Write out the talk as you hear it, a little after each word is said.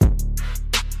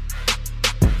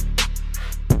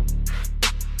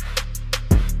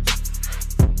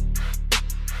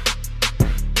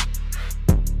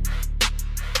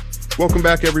Welcome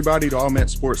back, everybody, to All Met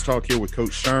Sports Talk here with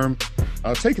Coach Sherm.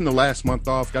 Taking the last month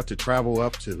off, got to travel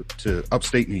up to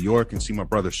upstate New York and see my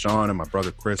brother Sean and my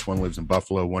brother Chris. One lives in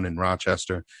Buffalo, one in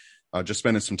Rochester. Just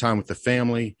spending some time with the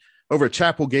family. Over at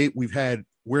Chapelgate,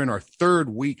 we're in our third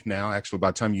week now. Actually,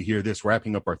 by the time you hear this,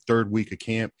 wrapping up our third week of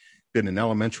camp. Did an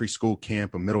elementary school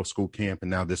camp, a middle school camp, and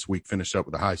now this week finished up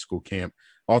with a high school camp.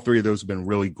 All three of those have been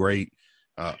really great.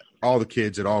 All the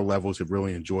kids at all levels have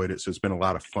really enjoyed it, so it's been a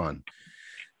lot of fun.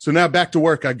 So now back to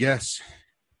work, I guess,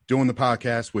 doing the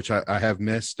podcast, which I have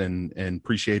missed and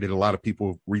appreciated a lot of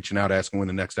people reaching out, asking when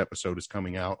the next episode is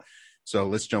coming out. So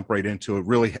let's jump right into it.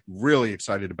 Really, really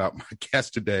excited about my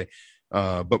guest today.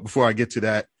 But before I get to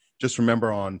that, just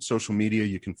remember on social media,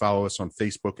 you can follow us on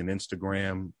Facebook and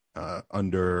Instagram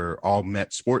under All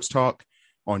Met Sports Talk.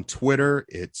 On Twitter,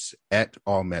 it's at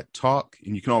All Met Talk.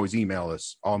 And you can always email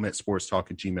us,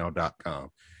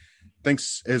 allmetsportstalk@gmail.com.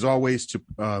 Thanks, as always, to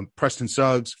Preston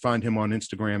Suggs. Find him on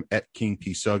Instagram at King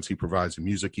P Suggs. He provides the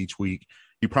music each week.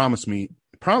 He promises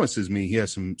me he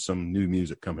has some new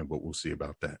music coming, but we'll see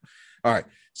about that. All right.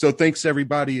 So thanks,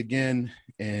 everybody, again,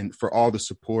 and for all the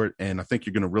support. And I think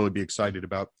you're going to really be excited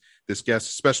about this guest,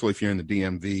 especially if you're in the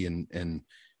DMV and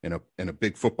a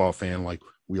big football fan like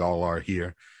we all are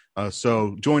here.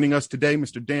 So joining us today,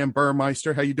 Mr. Dan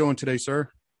Burmeister. How you doing today,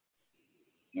 sir?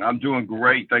 I'm doing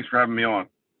great. Thanks for having me on.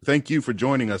 Thank you for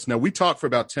joining us. Now, we talked for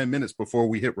about 10 minutes before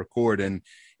we hit record, and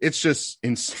it's just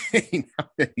insane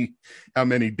how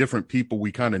many different people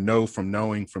we kind of know from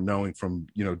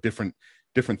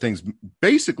different things.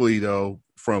 Basically, though,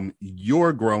 from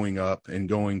your growing up and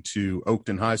going to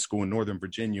Oakton High School in Northern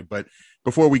Virginia. But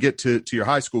before we get to your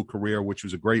high school career, which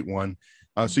was a great one,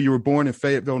 so you were born in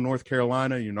Fayetteville, North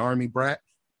Carolina. You're an Army brat?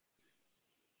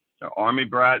 Army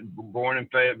brat, born in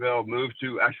Fayetteville, moved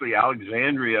to actually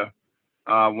Alexandria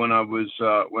when I was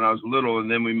little, and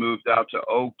then we moved out to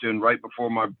Oakton right before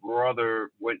my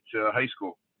brother went to high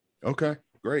school. Okay,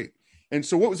 great. And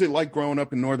so what was it like growing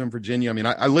up in Northern Virginia? I mean,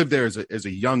 I lived there as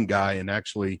a young guy, and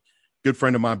actually a good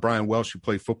friend of mine, Brian Welsh, who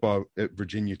played football at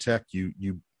Virginia Tech, he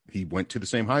went to the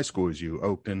same high school as you,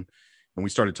 Oakton, and we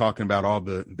started talking about all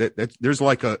that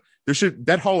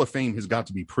Hall of Fame has got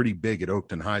to be pretty big at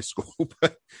Oakton High School.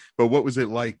 but what was it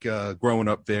like growing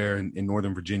up there in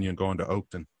Northern Virginia and going to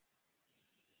Oakton?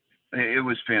 It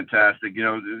was fantastic. You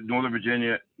know, Northern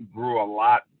Virginia grew a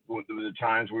lot with the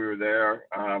times we were there.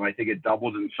 I think it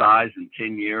doubled in size in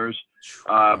 10 years.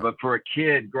 But for a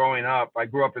kid growing up, I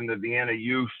grew up in the Vienna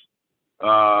Youth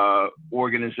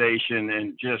organization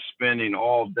and just spending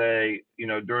all day,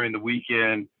 during the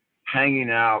weekend,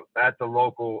 hanging out at the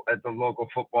local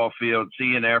football field,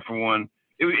 seeing everyone.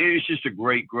 It was just a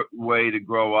great way to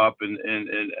grow up, and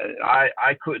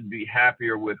I couldn't be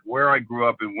happier with where I grew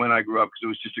up and when I grew up, because it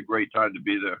was just a great time to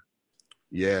be there.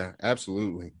 Yeah,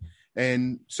 absolutely.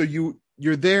 And so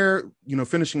you're there,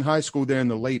 finishing high school there in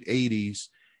the late 80s,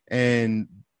 and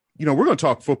we're going to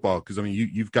talk football because I mean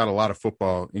you've got a lot of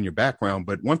football in your background.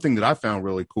 But one thing that I found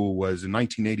really cool was in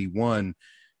 1981,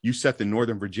 you set the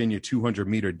Northern Virginia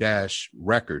 200-meter dash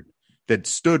record that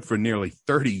stood for nearly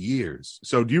 30 years.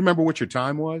 So do you remember what your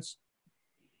time was?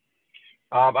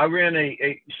 I ran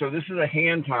so this is a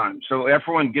hand time. So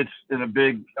everyone gets in a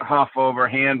big huff over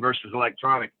hand versus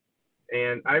electronic.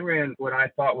 And I ran what I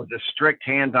thought was a strict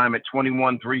hand time at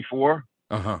 21:34.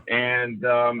 Uh-huh. And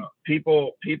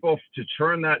people to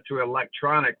turn that to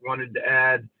electronic wanted to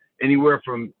add anywhere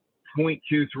from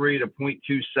 0.23 to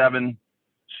 0.27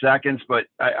 seconds. But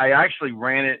I actually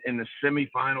ran it in the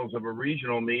semifinals of a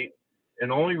regional meet. And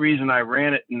the only reason I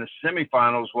ran it in the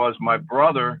semifinals was my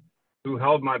brother, who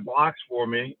held my blocks for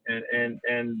me and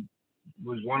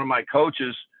was one of my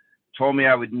coaches, told me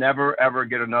I would never, ever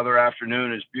get another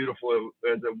afternoon as beautiful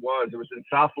as it was. It was in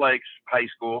South Lakes High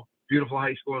School, beautiful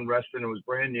high school in Reston. It was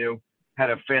brand new,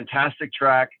 had a fantastic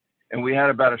track, and we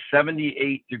had about a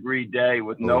 78-degree day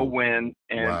with no wind,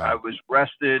 and wow. I was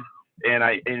rested. And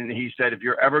he said, if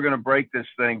you're ever going to break this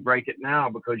thing, break it now,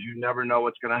 because you never know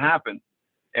what's going to happen.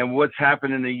 And what's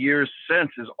happened in the years since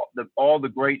is that all the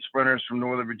great sprinters from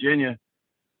Northern Virginia,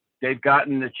 they've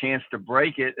gotten the chance to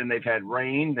break it, and they've had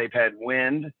rain, they've had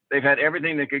wind, they've had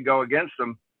everything that could go against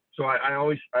them. So I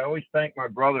always thank my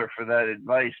brother for that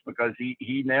advice, because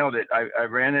he nailed it. I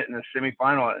ran it in the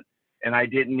semifinal, and I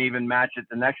didn't even match it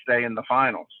the next day in the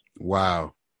finals.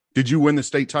 Wow. Did you win the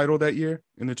state title that year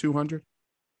in the 200?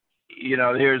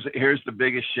 Here's the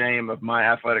biggest shame of my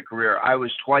athletic career. I was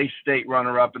twice state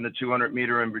runner-up in the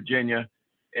 200-meter in Virginia,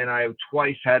 and I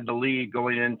twice had the lead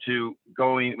going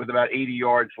with about 80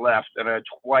 yards left, and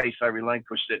twice I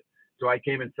relinquished it. So I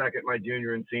came in second my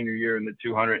junior and senior year in the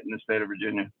 200 in the state of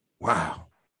Virginia. Wow,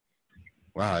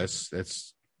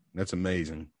 that's That's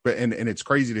amazing. But and it's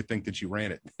crazy to think that you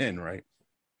ran it then, right?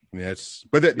 I mean, that's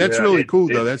really cool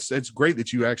though. That's great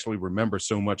that you actually remember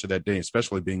so much of that day,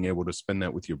 especially being able to spend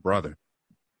that with your brother.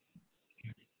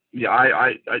 Yeah,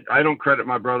 I don't credit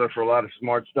my brother for a lot of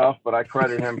smart stuff, but I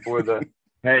credit him for the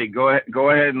hey, go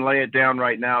ahead and lay it down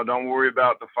right now. Don't worry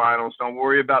about the finals. Don't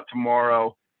worry about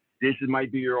tomorrow. This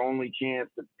might be your only chance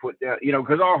to put down,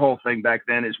 because our whole thing back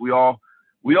then is we all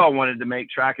wanted to make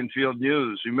track and field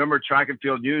news. Remember, track and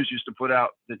field news used to put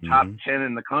out the top 10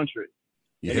 in the country.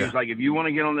 Yeah. And he was like, if you want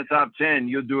to get on the top 10,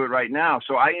 you'll do it right now.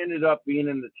 So I ended up being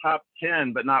in the top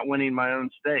 10, but not winning my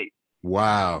own state.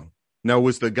 Wow. Now,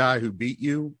 was the guy who beat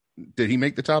you, did he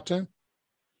make the top 10?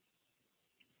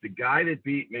 The guy that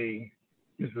beat me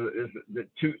is the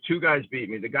two guys beat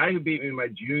me. The guy who beat me in my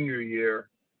junior year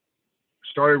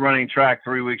started running track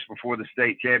 3 weeks before the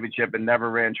state championship and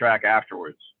never ran track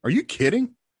afterwards. Are you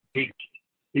kidding?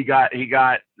 He got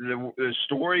the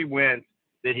story went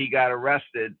that he got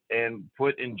arrested and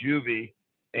put in juvie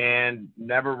and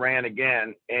never ran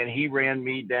again. And he ran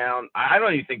me down. I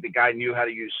don't even think the guy knew how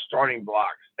to use starting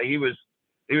blocks. He was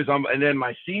on. And then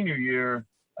my senior year,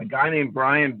 a guy named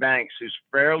Brian Banks, who's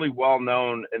fairly well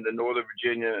known in the Northern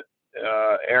Virginia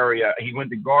area. He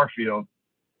went to Garfield,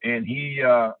 and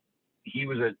I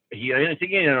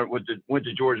think he went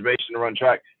to George Mason to run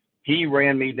track. He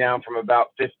ran me down from about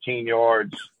 15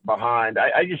 yards behind.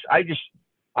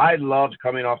 I loved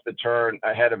coming off the turn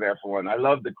ahead of everyone. I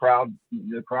loved the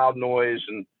crowd noise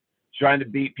and trying to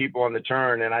beat people on the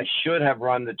turn. And I should have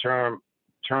run the turn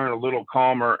a little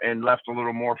calmer and left a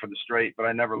little more for the straight, but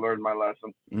I never learned my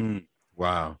lesson.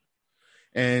 Wow.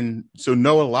 And so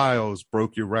Noah Lyles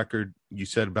broke your record, you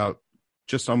said, about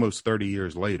just almost 30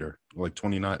 years later, like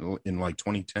 29 in like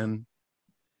 2010.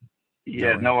 Yeah,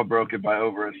 right? Noah broke it by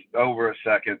over a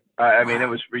second. I mean, it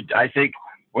was, I think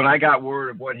when I got word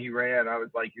of what he ran, I was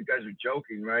like, you guys are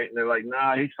joking, right? And they're like,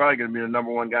 nah, he's probably going to be the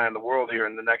number one guy in the world here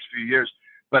in the next few years.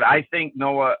 But I think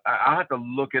Noah, I'll have to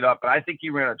look it up, but I think he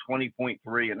ran a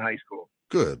 20.3 in high school.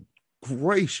 Good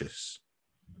gracious.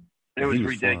 It was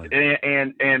ridiculous.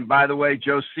 And by the way,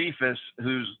 Josephus,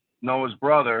 who's Noah's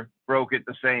brother, broke it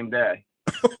the same day.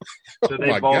 So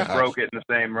they both broke it in the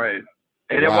same race.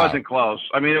 And It wasn't close.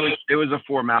 I mean, it was a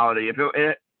formality.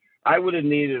 I would have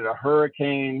needed a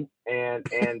hurricane and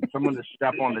someone to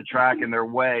step on the track in their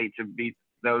way to beat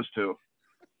those two.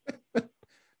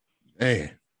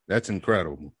 Man, that's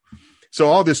incredible. So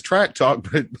all this track talk,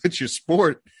 but your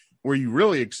sport where you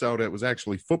really excelled at was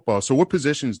actually football. So what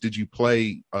positions did you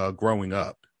play growing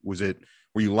up? Were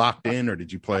you locked in, or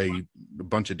did you play a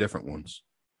bunch of different ones?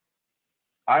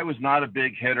 I was not a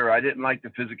big hitter. I didn't like the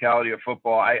physicality of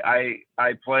football. I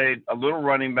played a little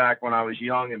running back when I was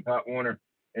young in Pop Warner,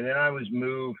 and then I was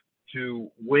moved to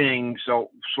wing,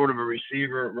 so sort of a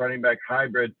receiver, running back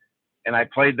hybrid, and I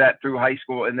played that through high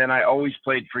school, and then I always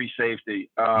played free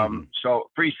safety. So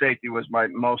free safety was my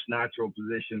most natural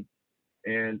position,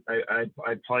 and I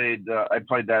played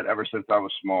that ever since I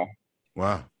was small.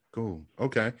 Wow. Cool.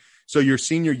 Okay. So your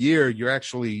senior year, you're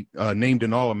actually named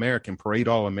an All-American, parade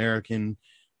All-American,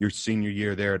 your senior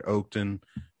year there at Oakton.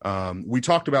 We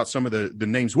talked about some of the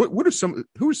names. Who are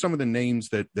some of the names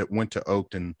that went to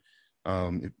Oakton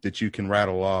that you can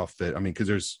rattle off? That, I mean,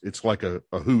 because it's like a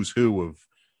who's who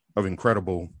of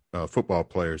incredible football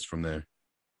players from there.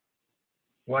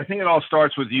 Well, I think it all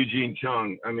starts with Eugene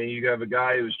Chung. I mean, you have a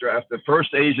guy who's drafted, the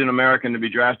first Asian American to be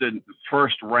drafted in the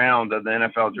first round of the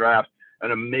NFL draft,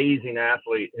 an amazing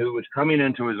athlete who was coming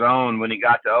into his own when he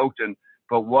got to Oakton,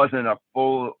 but wasn't a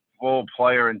full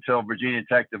player until Virginia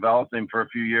Tech developed him for a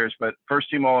few years. But first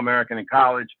team All-American in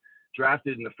college,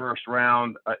 drafted in the first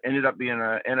round, ended up being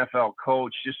an NFL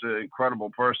coach, just an incredible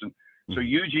person. So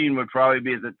Eugene would probably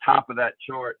be at the top of that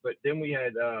chart. But then we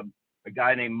had a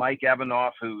guy named Mike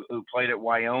Evanoff who played at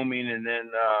Wyoming and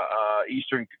then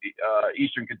Eastern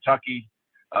Kentucky.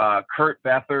 Kurt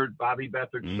Beathard, Bobby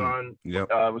Beathard's son,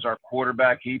 was our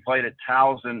quarterback. He played at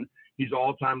Towson. He's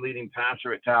all-time leading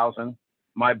passer at Towson.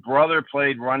 My brother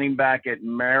played running back at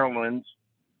Maryland.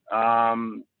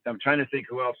 I'm trying to think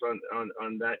who else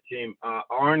on that team.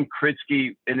 Arn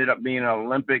Kritzky ended up being an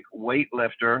Olympic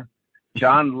weightlifter.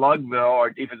 John Lugville, our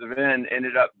defensive end,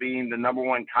 ended up being the number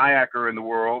one kayaker in the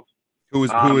world. Who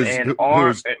is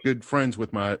good friends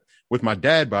with my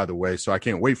dad, by the way. So I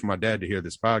can't wait for my dad to hear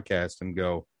this podcast and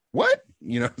go, what?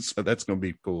 So that's going to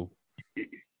be cool.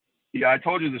 Yeah, I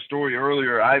told you the story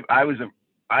earlier. I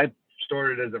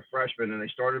started as a freshman, and they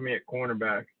started me at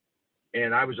cornerback,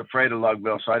 and I was afraid of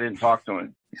Lugville, so I didn't talk to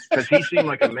him because he seemed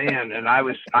like a man, and I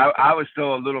was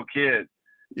still a little kid.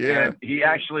 Yeah. And he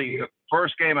actually,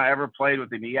 first game I ever played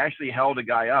with him, he actually held a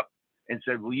guy up and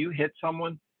said, "Will you hit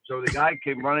someone?" So the guy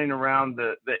came running around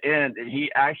the end, and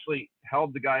he actually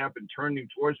held the guy up and turned him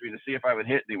towards me to see if I would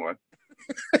hit anyone.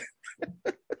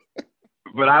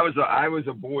 But I was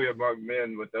a boy among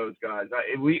men with those guys.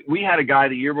 We had a guy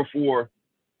the year before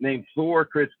named Thor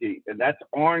Kritzky, and that's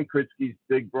Arn Kritzky's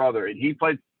big brother, and he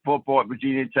played football at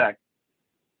Virginia Tech.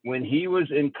 When he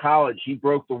was in college, he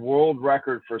broke the world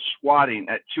record for squatting.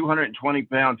 At 220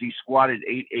 pounds, he squatted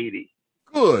 880.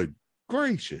 Good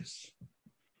gracious.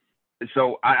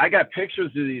 So I got pictures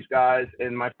of these guys,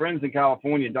 and my friends in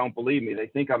California don't believe me. They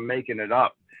think I'm making it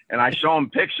up. And I show them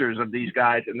pictures of these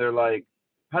guys, and they're like,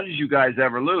 how did you guys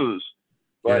ever lose?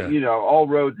 But, you know, all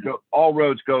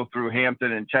roads go through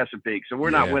Hampton and Chesapeake. So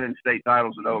we're not winning state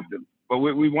titles at Oakton. But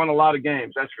we won a lot of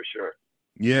games, that's for sure.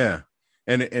 Yeah.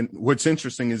 And what's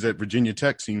interesting is that Virginia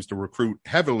Tech seems to recruit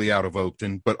heavily out of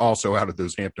Oakton, but also out of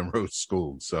those Hampton Roads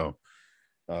schools. So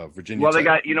Virginia Tech. They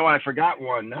got, you know, I forgot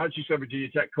one. Now that you said Virginia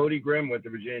Tech, Cody Grimm went to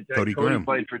Virginia Tech. Cody Grimm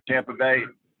played for Tampa Bay,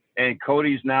 and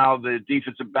Cody's now the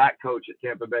defensive back coach at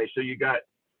Tampa Bay. So you got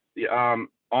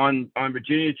on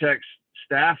Virginia Tech's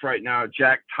staff right now,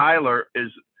 Jack Tyler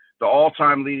is the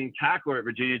all-time leading tackler at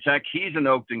Virginia Tech. He's an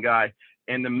Oakton guy.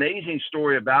 And the amazing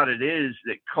story about it is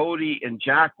that Cody and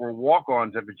Jack were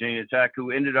walk-ons at Virginia Tech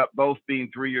who ended up both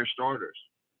being 3-year starters.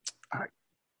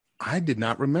 I did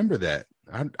not remember that.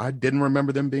 I didn't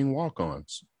remember them being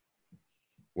walk-ons.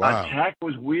 Wow. Tech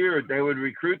was weird. They would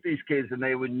recruit these kids, and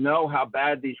they would know how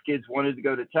bad these kids wanted to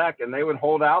go to Tech, and they would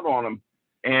hold out on them.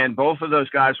 And both of those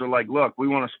guys were like, look, we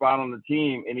want a spot on the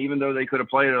team. And even though they could have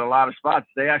played at a lot of spots,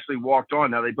 they actually walked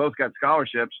on. Now, they both got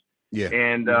scholarships. Yeah.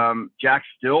 And Jack's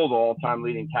still the all-time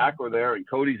leading tackler there, and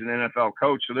Cody's an NFL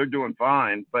coach, so they're doing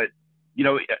fine. But, you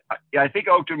know, I think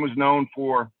Oakton was known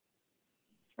for,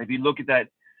 if you look at that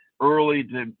early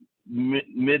to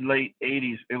mid-late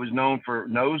 80s, it was known for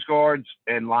nose guards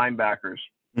and linebackers.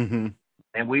 Mm-hmm.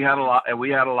 And we had a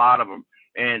lot of them.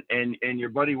 And your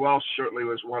buddy Welsh certainly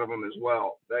was one of them as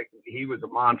well. He was a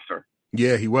monster.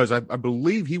 Yeah, he was. I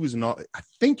believe he was I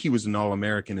think he was an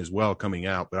All-American as well coming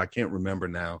out, but I can't remember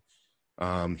now.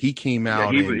 He came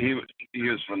out. Yeah, he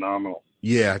was phenomenal.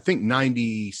 Yeah, I think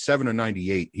 97 or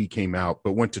 98 he came out,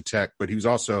 but went to Tech. But he was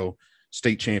also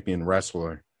state champion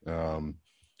wrestler.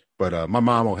 But my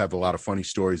mom will have a lot of funny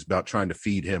stories about trying to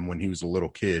feed him when he was a little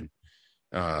kid.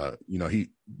 You know,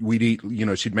 we'd eat. You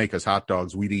know, she'd make us hot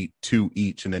dogs. We'd eat 2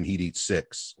 each, and then he'd eat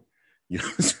 6. You know.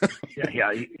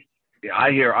 Yeah.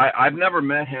 I hear. I've never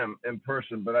met him in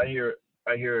person, but I hear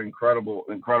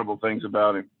incredible things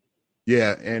about him.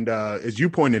 Yeah, and as you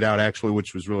pointed out, actually,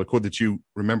 which was really cool that you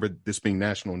remembered this being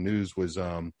national news, was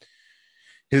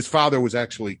his father was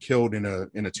actually killed in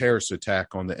a terrorist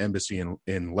attack on the embassy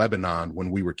in Lebanon when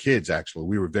we were kids.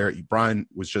 Actually, Brian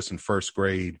was just in 1st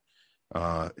grade.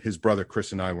 His brother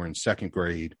Chris and I were in 2nd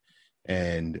grade,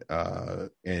 and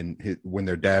when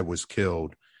their dad was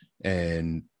killed,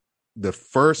 and the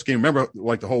first game, remember,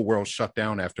 like the whole world shut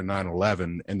down after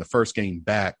 9/11, and the first game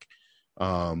back,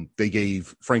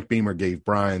 Frank Beamer gave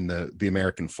Brian the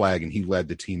American flag, and he led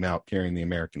the team out carrying the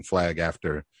American flag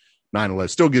after 9/11.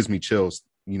 Still gives me chills,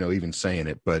 you know, even saying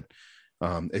it. But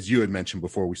as you had mentioned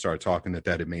before we started talking, that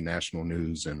had made national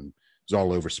news and it was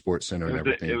all over SportsCenter and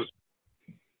everything.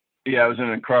 It was an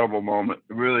incredible moment,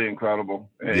 really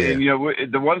incredible. And, yeah. You know,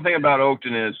 the one thing about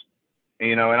Oakton is,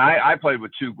 you know, and I played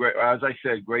with 2 great, as I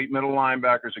said, great middle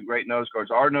linebackers and great nose guards.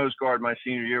 Our nose guard my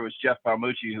senior year was Jeff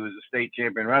Palmucci, who was a state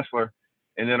champion wrestler.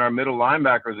 And then our middle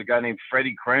linebacker was a guy named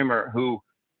Freddie Kramer, who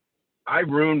I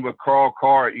roomed with Carl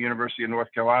Carr at University of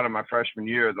North Carolina my freshman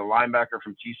year, the linebacker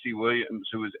from T.C. Williams,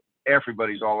 who was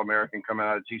everybody's All-American coming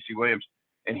out of T.C. Williams.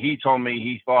 And he told me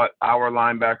he thought our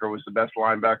linebacker was the best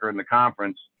linebacker in the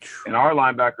conference. And our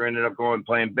linebacker ended up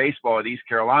playing baseball at East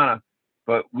Carolina.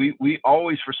 But we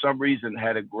always, for some reason,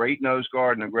 had a great nose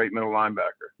guard and a great middle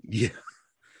linebacker. Yeah.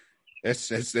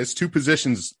 That's 2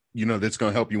 positions, you know, that's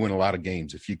going to help you win a lot of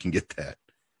games if you can get that.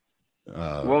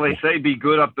 Well, they say be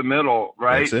good up the middle,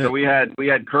 right? So we had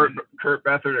Kurt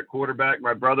Beathard at quarterback,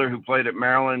 my brother who played at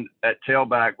Maryland at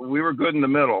tailback. We were good in the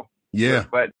middle. Yeah.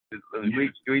 But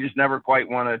we just never quite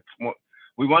won it.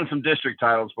 We won some district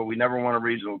titles, but we never won a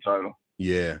regional title.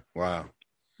 Yeah. Wow.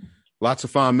 Lots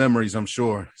of fond memories, I'm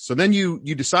sure. So then you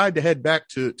decide to head back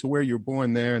to where you were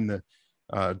born there in the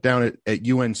down at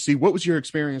UNC. What was your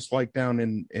experience like down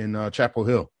in Chapel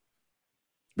Hill,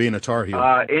 being a Tar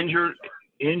Heel?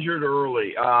 Injured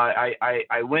early.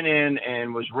 I went in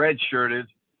and was redshirted.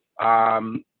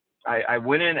 I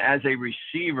went in as a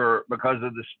receiver because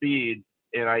of the speed,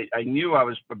 and I knew I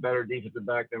was a better defensive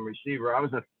back than receiver. I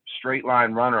was a straight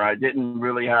line runner. I didn't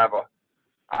really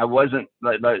I wasn't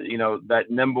that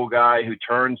nimble guy who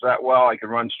turns that well. I could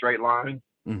run straight line.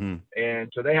 Mm-hmm.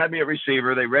 And so they had me at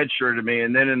receiver. They redshirted me.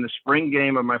 And then in the spring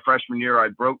game of my freshman year, I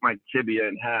broke my tibia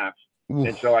in half. Oof.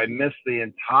 And so I missed the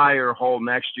entire whole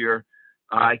next year.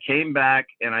 I came back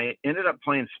and I ended up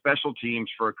playing special teams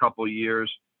for a couple of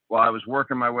years while I was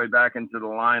working my way back into the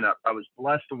lineup. I was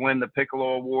blessed to win the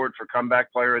Piccolo Award for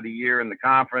Comeback Player of the Year in the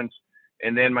conference.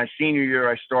 And then my senior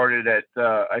year, I started at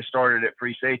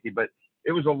free safety. But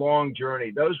it was a long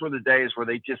journey. Those were the days where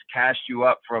they just cast you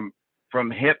up from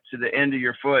hip to the end of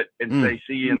your foot and say,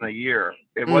 see you in a year.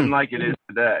 It wasn't like it is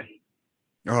today.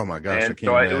 Oh my gosh. And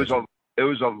so it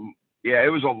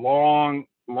was a long,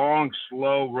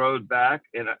 slow road back.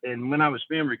 And when I was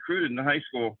being recruited in high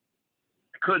school,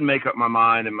 I couldn't make up my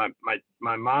mind. And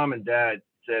my mom and dad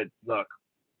said, look,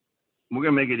 we're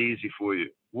going to make it easy for you.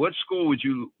 What school would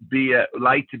you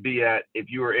like to be at if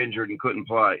you were injured and couldn't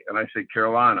play? And I said,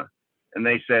 Carolina. And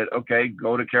they said, okay,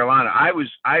 go to Carolina. I was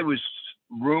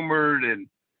rumored, and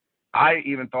I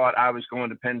even thought I was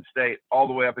going to Penn State all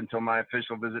the way up until my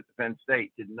official visit to Penn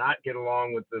State. Did not get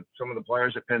along with some of the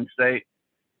players at Penn State.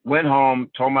 Went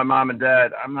home, told my mom and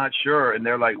dad, I'm not sure. And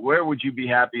they're like, where would you be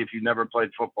happy if you never played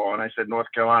football? And I said, North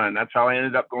Carolina. And that's how I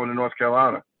ended up going to North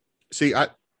Carolina. See,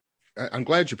 I'm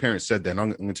glad your parents said that.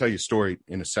 I'm going to tell you a story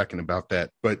in a second about that.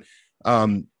 But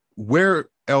where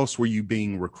else were you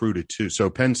being recruited to? So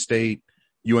Penn State,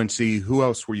 UNC, who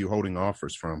else were you holding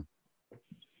offers from?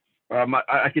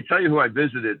 I could tell you who I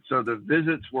visited. So the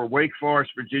visits were Wake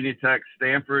Forest, Virginia Tech,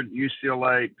 Stanford,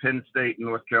 UCLA, Penn State, and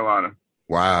North Carolina.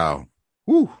 Wow.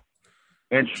 Woo.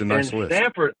 And, it's a nice list.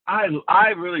 Stanford,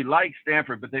 I really liked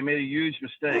Stanford, but they made a huge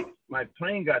mistake. My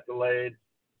plane got delayed,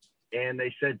 and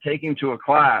they said, take him to a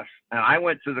class. And I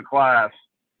went to the class,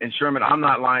 and Sherman, I'm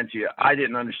not lying to you. I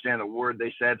didn't understand a word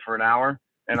they said for an hour.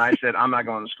 And I said, I'm not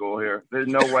going to school here. There's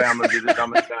no way I'm going to be the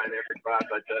dumbest guy in every class,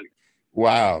 I tell you.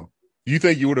 Wow. You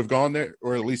think you would have gone there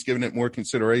or at least given it more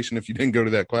consideration if you didn't go to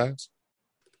that class?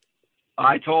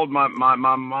 I told my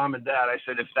mom and dad, I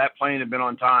said, if that plane had been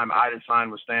on time, I'd have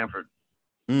signed with Stanford.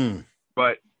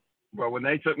 But when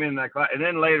they took me in that class, and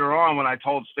then later on when I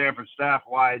told Stanford staff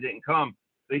why I didn't come,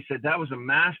 they said that was a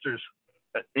master's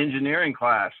engineering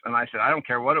class. And I said, I don't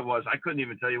care what it was. I couldn't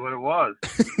even tell you what it was.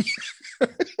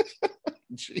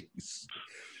 Jeez.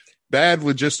 Bad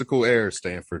logistical error,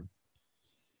 Stanford.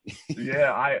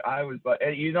 Yeah, I was, but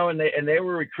and they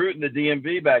were recruiting the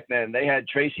DMV back then. They had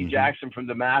Tracy Jackson from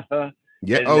DeMatha.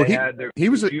 Yeah. Oh, he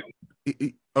was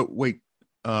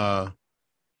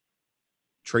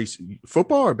Tracy,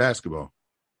 football or basketball?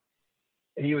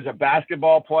 He was a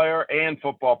basketball player and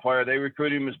football player. They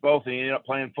recruited him as both, and he ended up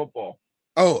playing football.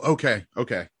 Oh, okay.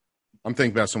 I'm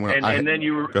thinking about someone else. And then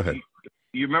go ahead.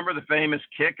 You remember the famous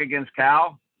kick against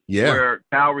Cal? Yeah. Where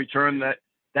Cal returned that.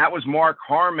 That was Mark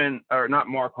Harmon, or not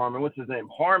Mark Harmon. What's his name?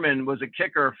 Harmon was a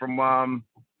kicker from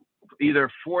either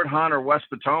Fort Hunt or West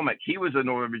Potomac. He was a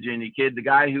Northern Virginia kid. The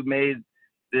guy who made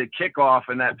the kickoff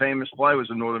in that famous play was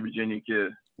a Northern Virginia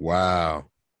kid. Wow.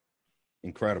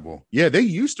 Incredible. Yeah, they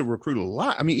used to recruit a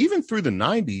lot. I mean, even through the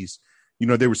 90s,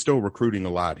 they were still recruiting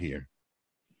a lot here.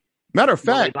 Matter of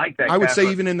fact, I would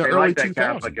say even in the early 2000s.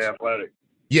 Catholic athletic.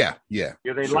 Yeah.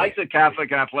 They like the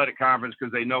Catholic Athletic Conference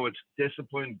because they know it's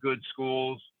disciplined, good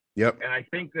schools. Yep. And I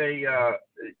think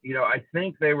I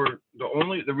think they were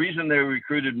the reason they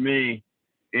recruited me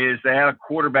is they had a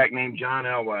quarterback named John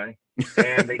Elway,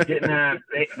 and they didn't have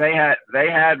they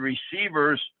had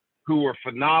receivers who were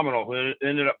phenomenal who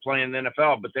ended up playing the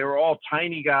NFL, but they were all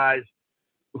tiny guys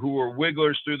who were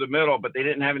wigglers through the middle, but they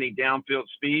didn't have any downfield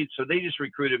speed, so they just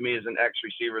recruited me as an X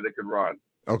receiver that could run.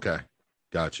 Okay,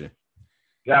 gotcha.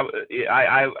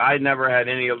 I never had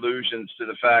any illusions to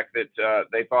the fact that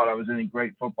they thought I was any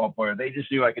great football player. They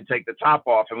just knew I could take the top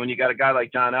off. And when you got a guy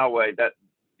like John Elway, that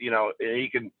he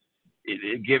can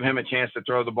give him a chance to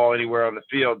throw the ball anywhere on the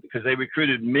field, because they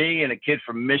recruited me and a kid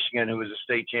from Michigan who was a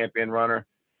state champion runner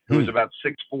who was about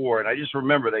 6'4". And I just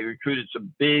remember they recruited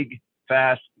some big,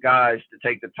 fast guys to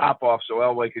take the top off so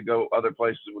Elway could go other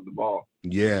places with the ball.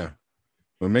 Yeah,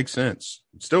 well, it makes sense.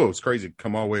 Still, it's crazy to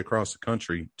come all the way across the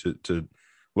country to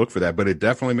look for that, but it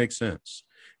definitely makes sense.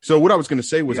 So what I was going to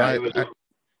say was, I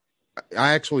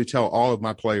actually tell all of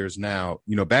my players now,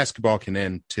 basketball can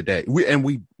end today.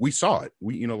 We saw it.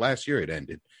 Last year it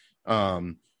ended.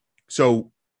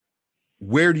 So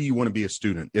where do you want to be a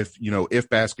student? If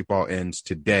basketball ends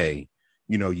today,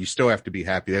 you still have to be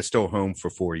happy. That's still home for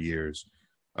 4 years.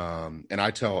 And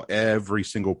I tell every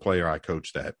single player I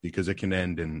coach that, because it can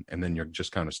end and then you're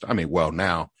just kind of,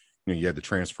 now, you had the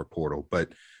transfer portal, but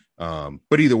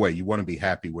either way, you want to be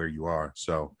happy where you are.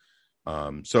 So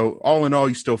all in all,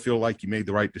 you still feel like you made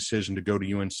the right decision to go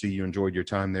to UNC. You enjoyed your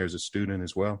time there as a student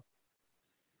as well.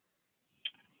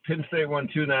 Penn State won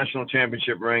 2 national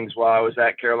championship rings while I was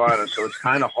at Carolina, so it's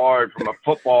kind of hard from a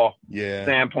football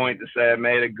standpoint to say I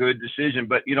made a good decision.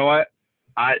 But you know what?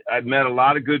 I've met a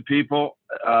lot of good people.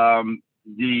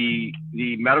 The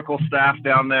medical staff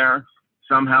down there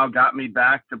somehow got me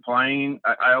back to playing.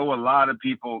 I owe a lot of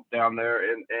people down there,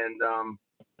 and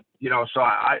so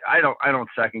I don't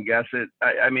second guess it.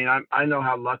 I mean, I know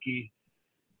how lucky.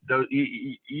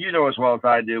 You know as well as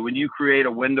I do, when you create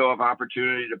a window of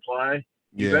opportunity to play,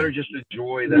 you better just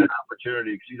enjoy that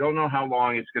opportunity, because you don't know how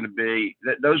long it's going to be.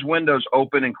 Those windows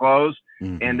open and close,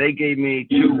 and they gave me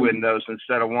 2 windows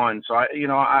instead of 1. So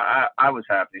I was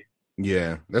happy.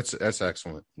 Yeah, that's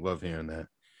excellent. Love hearing that.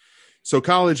 So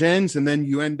college ends, and then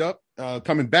you end up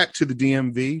coming back to the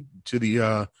DMV, to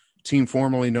the team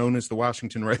formerly known as the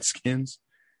Washington Redskins.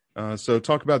 So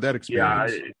talk about that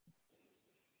experience.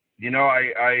 Yeah,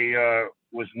 I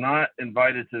was not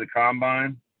invited to the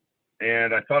combine,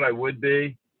 and I thought I would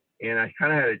be, and I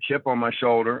kind of had a chip on my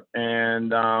shoulder,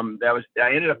 and I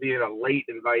ended up being a late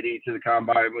invitee to the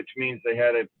combine, which means they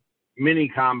had a mini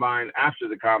combine after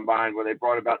the combine where they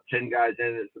brought about 10 guys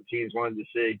in that some teams wanted to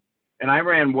see, and I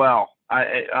ran well.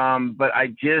 But I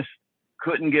just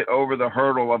couldn't get over the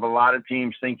hurdle of a lot of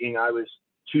teams thinking I was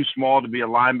too small to be a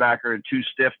linebacker and too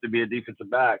stiff to be a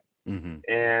defensive back,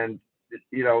 and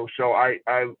so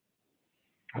I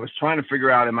was trying to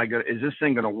figure out, is this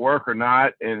thing going to work or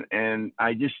not? And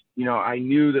I just, I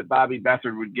knew that Bobby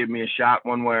Beathard would give me a shot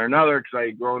one way or another, because I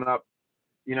had grown up,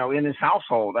 in his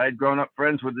household. I had grown up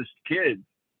friends with his kids,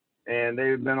 and they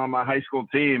had been on my high school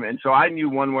team. And so I knew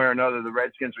one way or another the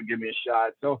Redskins would give me a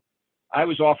shot. So I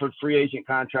was offered free agent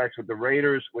contracts with the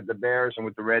Raiders, with the Bears, and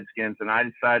with the Redskins. And I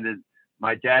decided,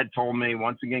 my dad told me,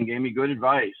 once again, gave me good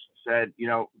advice, said,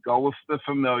 go with the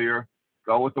familiar.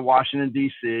 Go with the Washington,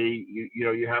 D.C.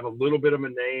 You have a little bit of a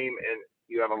name, and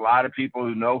you have a lot of people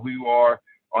who know who you are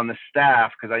on the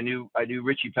staff, because I knew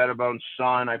Richie Pettibone's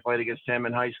son. I played against him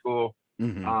in high school.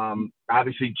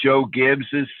 Obviously, Joe Gibbs'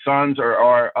 sons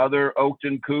are other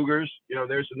Oakton Cougars.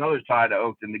 There's another tie to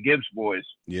Oakton, the Gibbs boys.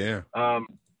 Yeah.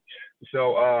 It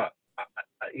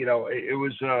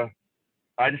was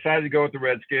I decided to go with the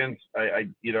Redskins. I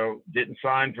didn't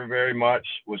sign for very much,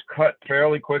 was cut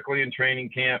fairly quickly in training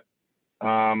camp.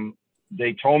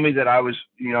 They told me that I was,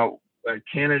 a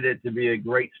candidate to be a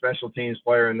great special teams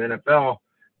player in the NFL,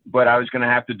 but I was going to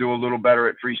have to do a little better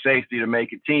at free safety to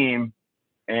make a team.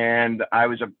 And I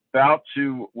was about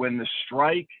to, when the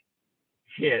strike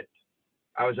hit,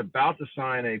 I was about to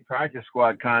sign a practice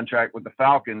squad contract with the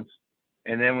Falcons.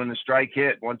 And then when the strike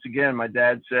hit, once again, my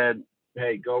dad said,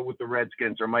 hey, go with the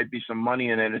Redskins. There might be some money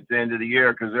in it at the end of the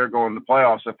year, because they're going to the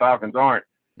playoffs. The Falcons aren't.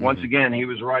 Once again, he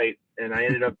was right. And I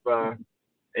ended up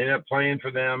playing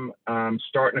for them,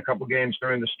 starting a couple games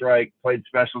during the strike, played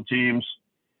special teams,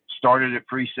 started at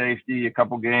free safety a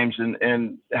couple games,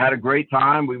 and had a great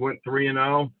time. We went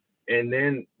 3-0, and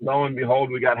then lo and behold,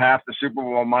 we got half the Super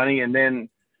Bowl money. And then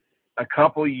a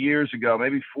couple years ago,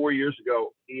 maybe 4 years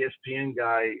ago, ESPN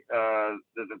guy,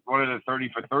 one of the 30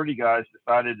 for 30 guys,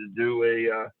 decided to do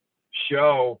a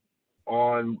show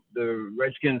on the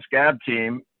Redskins scab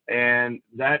team. And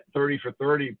that 30 for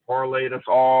 30 parlayed us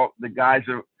all, the guys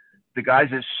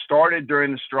that started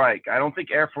during the strike. I don't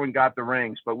think everyone got the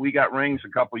rings, but we got rings a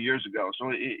couple years ago. So,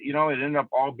 it ended up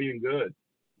all being good.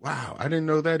 Wow. I didn't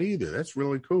know that either. That's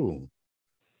really cool.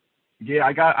 Yeah,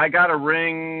 I got a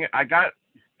ring. I got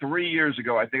 3 years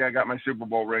ago. I think I got my Super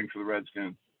Bowl ring for the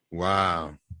Redskins.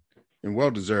 Wow. And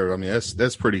well-deserved. I mean,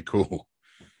 that's pretty cool.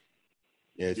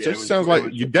 Yeah, it just sounds like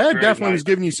your dad definitely was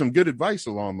giving you some good advice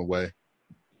along the way.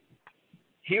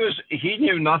 He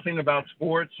knew nothing about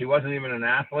sports. He wasn't even an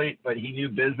athlete, but he knew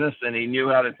business, and he knew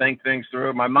how to think things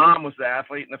through. My mom was the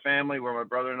athlete in the family, where my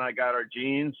brother and I got our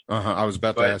genes. I was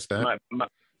about to ask that.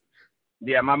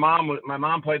 My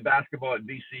mom played basketball at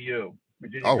VCU,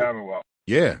 Virginia Commonwealth.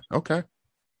 Yeah. Okay.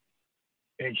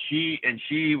 And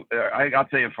I'll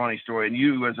tell you a funny story, and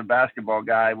you as a basketball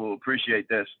guy will appreciate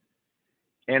this.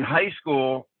 In high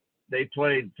school, they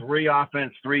played 3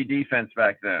 offense, 3 defense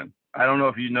back then. I don't know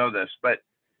if you know this, but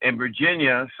in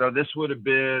Virginia, so this would have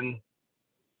been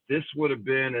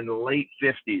in the late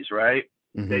 50s, right?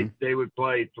 Mm-hmm. They would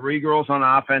play 3 girls on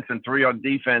offense and 3 on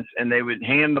defense, and they would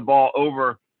hand the ball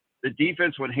over. The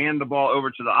defense would hand the ball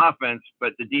over to the offense,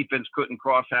 but the defense couldn't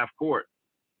cross half court.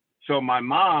 So my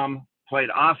mom played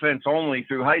offense only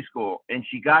through high school, and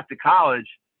she got to college,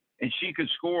 and she could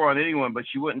score on anyone, but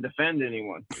she wouldn't defend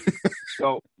anyone.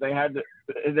 So they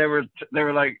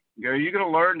were like, are you going to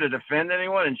learn to defend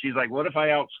anyone? And she's like, what if I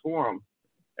outscore them?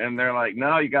 And they're like,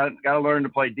 no, you got to learn to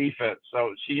play defense.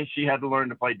 So she had to learn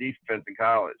to play defense in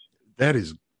college. That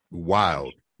is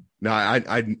wild. No,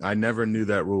 I never knew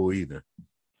that rule either,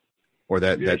 or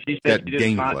that she said she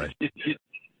didn't gameplay.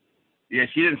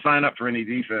 She didn't sign up for any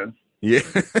defense. Yeah.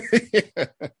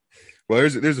 Well,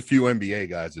 there's a few NBA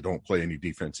guys that don't play any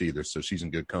defense either, so she's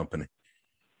in good company.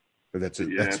 But that's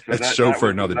a show for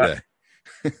another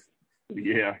day.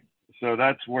 Yeah. So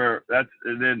that's where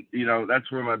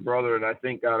my brother and I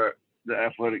think got the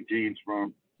athletic genes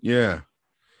from. Yeah.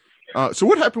 So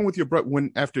what happened with your brother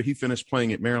after he finished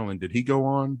playing at Maryland? Did he go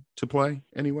on to play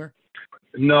anywhere?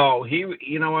 No,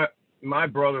 you know what? My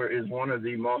brother is one of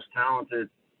the most talented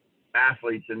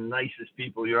athletes and nicest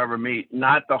people you ever meet.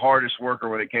 Not the hardest worker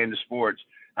when it came to sports.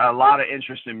 Had a lot of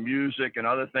interest in music and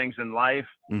other things in life.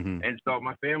 Mm-hmm. And so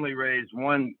my family raised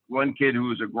one kid who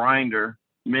was a grinder,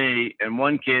 me, and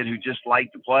one kid who just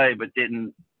liked to play but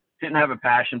didn't have a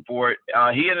passion for it.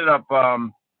 He ended up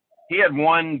he had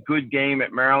one good game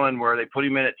at Maryland where they put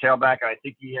him in at tailback. I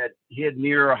think he had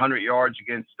near 100 yards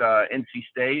against NC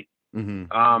State.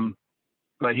 Mm-hmm.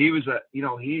 But he was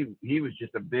he was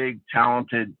just a big,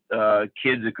 talented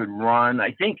kid that could run.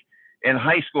 I think in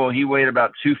high school he weighed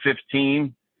about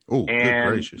 215. Oh, good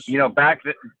gracious! Back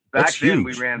then huge.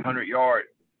 we ran 100 yards.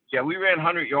 Yeah, we ran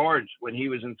 100 yards when he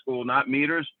was in school, not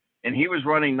meters, and he was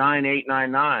running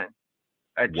 9.899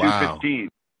 at 215.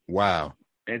 Wow!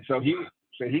 And so he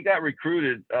got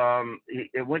recruited.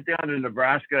 It went down to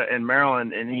Nebraska and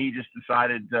Maryland, and he just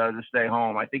decided to stay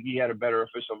home. I think he had a better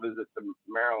official visit to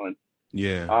Maryland.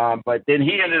 Yeah. But then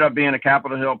he ended up being a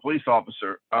Capitol Hill police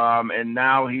officer. And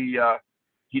now he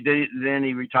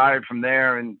retired from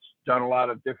there and done a lot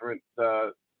of different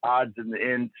odds and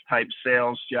ends type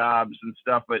sales jobs and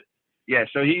stuff. But yeah,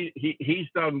 so he's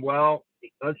done well.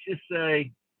 Let's just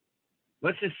say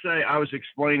I was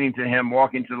explaining to him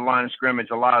walking to the line of scrimmage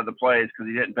a lot of the plays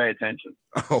because he didn't pay attention.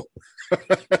 Oh,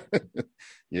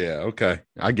 yeah. Okay.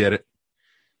 I get it.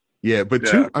 Yeah. But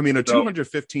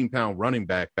 215-pound running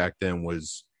back then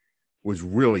was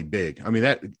really big. I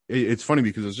mean, it's funny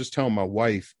because I was just telling my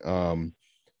wife,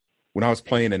 when I was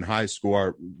playing in high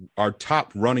school, our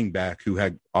top running back who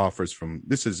had offers from,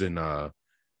 this is in the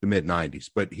mid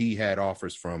 90s, but he had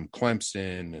offers from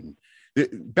Clemson and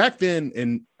back then,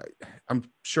 and I'm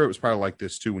sure it was probably like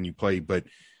this too when you played, but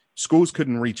schools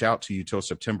couldn't reach out to you till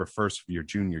September 1st of your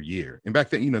junior year. And back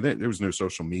then, there was no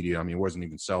social media. I mean, it wasn't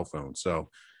even cell phone. So,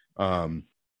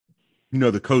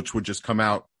 the coach would just come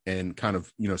out and kind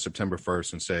of, September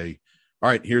 1st and say, all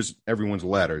right, here's everyone's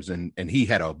letters. And he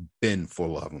had a bin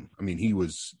full of them. I mean, he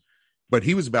was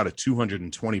about a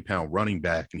 220-pound running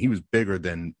back, and he was bigger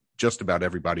than just about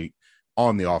everybody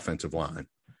on the offensive line.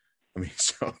 I mean,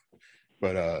 so,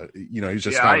 but, he's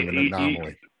just kind of an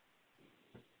anomaly.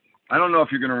 I don't know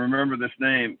if you're going to remember this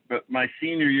name, but my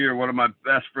senior year, one of my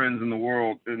best friends in the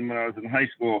world, and when I was in high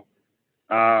school,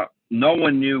 no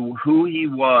one knew who he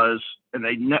was, and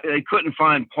they couldn't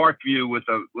find Parkview with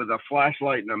a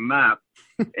flashlight and a map.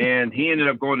 And he ended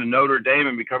up going to Notre Dame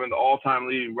and becoming the all-time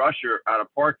leading rusher out of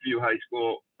Parkview High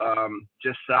School,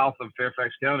 just south of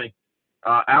Fairfax County.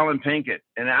 Alan Pinkett.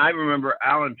 And I remember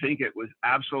Alan Pinkett was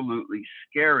absolutely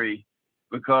scary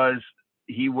because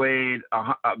he weighed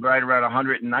right around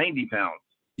 190 pounds.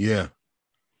 Yeah.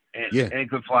 And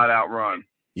could flat out run.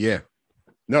 Yeah.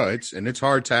 No, it's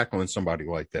hard tackling somebody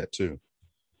like that too.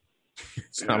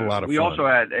 It's not a lot of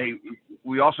fun.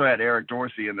 We also had Eric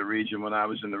Dorsey in the region when I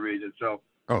was in the region. So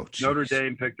Notre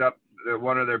Dame picked up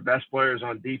one of their best players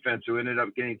on defense who ended up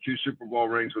getting 2 Super Bowl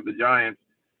rings with the Giants,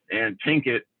 and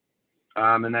Pinkett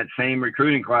in that same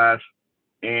recruiting class.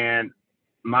 And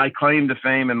my claim to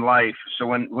fame in life. So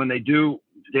when they do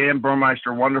Dan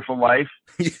Burmeister Wonderful Life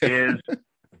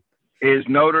is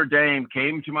Notre Dame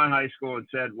came to my high school and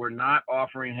said, we're not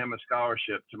offering him a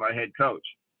scholarship to my head coach.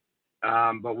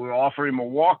 But we'll offer him a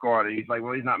walk-on. And he's like,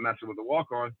 well, he's not messing with the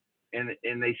walk-on. And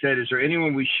they said, is there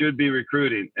anyone we should be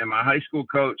recruiting? And my high school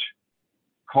coach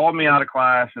called me out of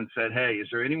class and said, hey, is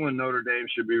there anyone Notre Dame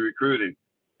should be recruiting?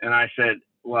 And I said,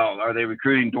 well, are they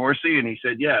recruiting Dorsey? And he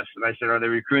said, yes. And I said, are they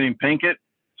recruiting Pinkett?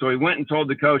 So he went and told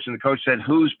the coach, and the coach said,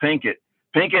 who's Pinkett?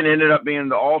 Pinkett ended up being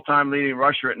the all-time leading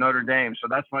rusher at Notre Dame. So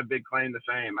that's my big claim to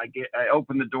fame. I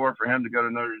opened the door for him to go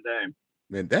to Notre Dame.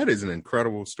 Man, that is an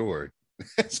incredible story.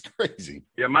 That's crazy.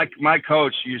 Yeah, my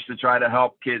coach used to try to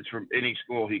help kids from any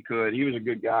school he could. He was a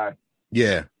good guy.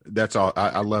 Yeah, that's all.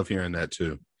 I love hearing that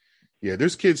too. Yeah,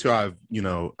 there's kids who I've,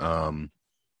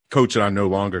 coached and I no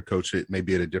longer coach it,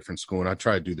 maybe at a different school. And I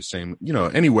try to do the same,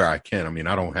 anywhere I can. I mean,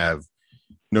 I don't have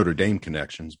Notre Dame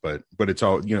connections, but it's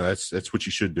all, that's what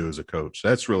you should do as a coach.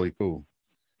 That's really cool.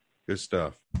 Good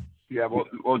stuff. Yeah.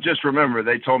 Well, just remember,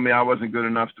 they told me I wasn't good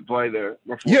enough to play there.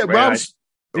 Yeah. Well,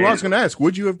 I was going to ask,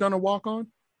 would you have done a walk-on?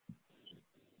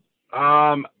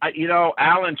 Alan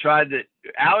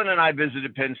and I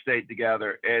visited Penn State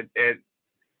together, and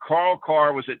Carl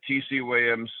Carr was at TC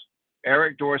Williams,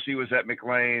 Eric Dorsey was at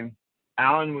McLean,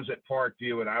 Alan was at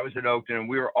Parkview, and I was at Oakton, and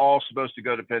we were all supposed to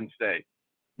go to Penn State.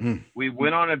 We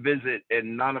went on a visit,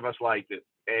 and none of us liked it.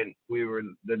 And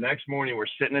the next morning, we're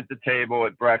sitting at the table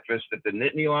at breakfast at the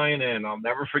Nittany Lion Inn. I'll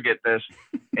never forget this.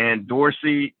 And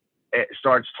Dorsey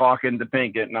starts talking to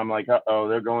Pinkett, and I'm like, uh-oh,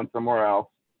 they're going somewhere else.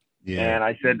 Yeah. And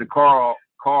I said to Carr,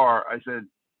 I said,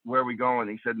 where are we going?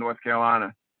 He said, North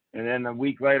Carolina. And then a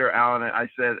week later, I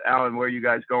said, Alan, where are you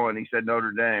guys going? He said,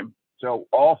 Notre Dame. So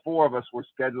all four of us were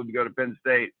scheduled to go to Penn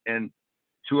State, and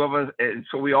two of us, and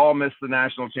so we all missed the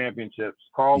national championships.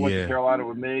 Carl went to Carolina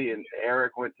with me, and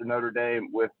Eric went to Notre Dame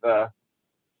with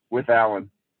Alan.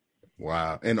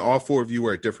 Wow! And all four of you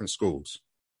were at different schools.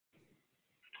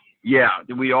 Yeah,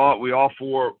 we all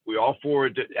four.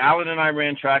 Alan and I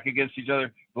ran track against each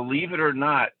other. Believe it or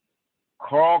not,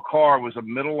 Carl Carr was a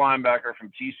middle linebacker from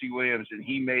TC Williams, and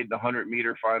he made the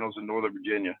 100-meter finals in Northern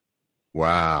Virginia.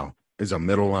 Wow, as a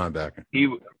middle linebacker.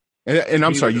 And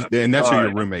I'm sorry, and that's who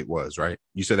your roommate was, right?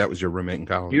 You said that was your roommate in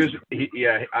college.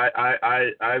 I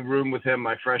roomed with him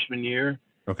my freshman year.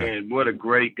 Okay. And what a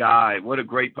great guy!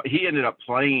 He ended up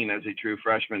playing as a true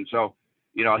freshman. So,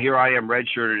 here I am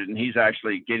redshirted, and he's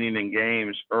actually getting in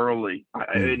games early.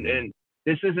 And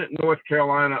this isn't North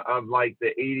Carolina of like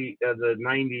the the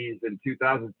 90s and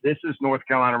 2000s. This is North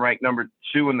Carolina ranked number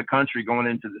 2 in the country going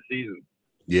into the season.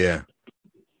 Yeah.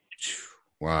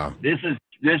 Wow. This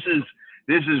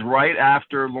is right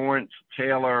after Lawrence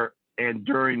Taylor and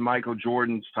during Michael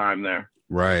Jordan's time there.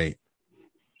 Right.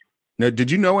 Now,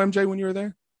 did you know MJ when you were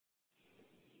there?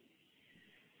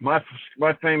 My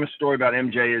famous story about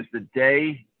MJ is the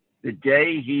day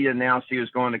he announced he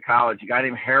was going to college, a guy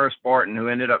named Harris Barton, who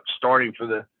ended up starting for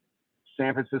the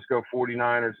San Francisco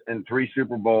 49ers in 3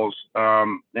 Super Bowls,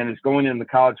 and is going in the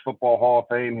College Football Hall of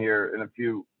Fame here in a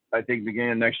few, I think,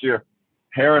 beginning next year.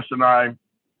 Harris and I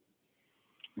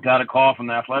got a call from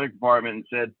the athletic department and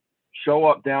said, show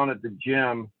up down at the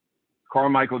gym,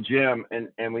 Carmichael Gym,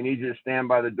 and we need you to stand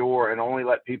by the door and only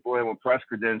let people in with press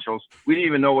credentials. We didn't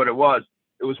even know what it was.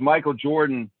 It was Michael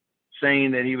Jordan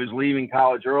saying that he was leaving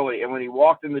college early. And when he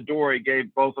walked in the door, he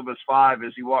gave both of us 5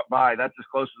 as he walked by. That's as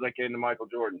close as I came to Michael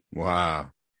Jordan. Wow.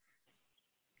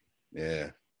 Yeah.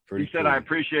 He said, I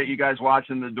appreciate you guys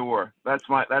watching the door. That's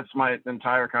my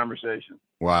entire conversation.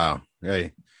 Wow.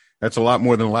 Hey, that's a lot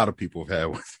more than a lot of people have had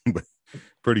with him, but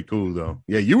pretty cool though.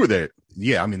 Yeah. You were there.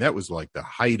 Yeah. I mean, that was like the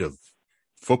height of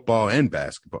football and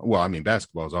basketball. Well, I mean,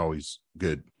 basketball is always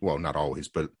good. Well, not always,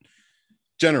 but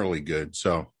generally good.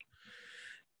 So,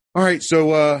 all right.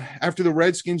 So after the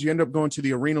Redskins, you end up going to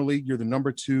the Arena League. You're the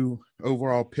number 2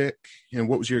 overall pick. And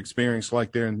what was your experience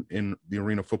like there in the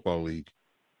Arena Football League?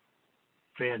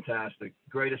 Fantastic.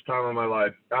 Greatest time of my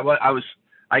life.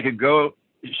 I could go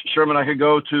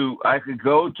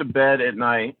to bed at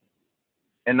night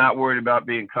and not worried about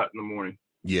being cut in the morning.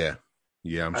 Yeah.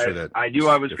 Yeah. I'm sure that I knew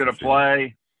I was going to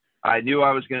play. I knew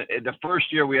I was going to, the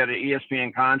first year we had an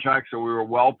ESPN contract, so we were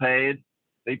well paid.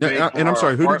 They paid and I'm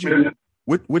sorry,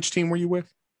 which team were you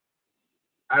with?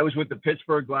 I was with the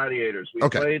Pittsburgh Gladiators. We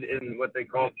played in what they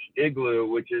call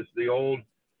Igloo, which is the old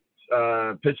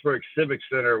Pittsburgh Civic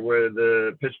Center where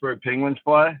the Pittsburgh Penguins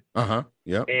play.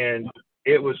 Yeah. And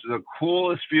it was the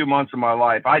coolest few months of my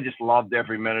life. I just loved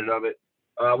every minute of it.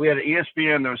 We had an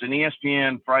ESPN. There was an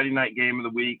ESPN Friday night game of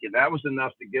the week, and that was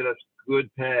enough to get us good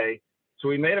pay. So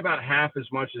we made about half as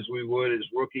much as we would as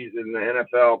rookies in the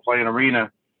NFL playing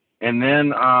Arena. And then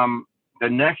the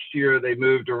next year they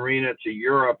moved Arena to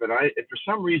Europe, and for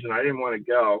some reason I didn't want to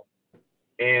go,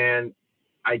 and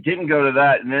I didn't go to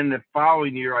that. And then the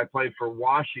following year I played for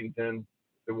Washington.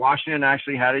 The Washington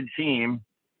actually had a team,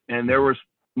 and there was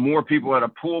more people at a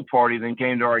pool party than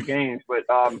came to our games. But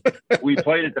we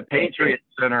played at the Patriot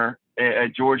Center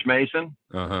at George Mason,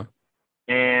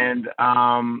 and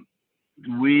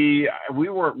we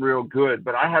weren't real good,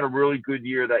 but I had a really good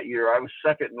year that year. I was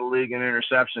second in the league in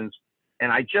interceptions,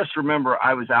 and I just remember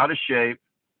I was out of shape.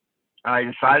 I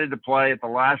decided to play at the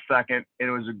last second, and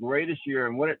it was the greatest year.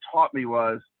 And what it taught me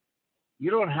was you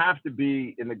don't have to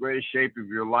be in the greatest shape of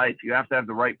your life. You have to have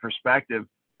the right perspective.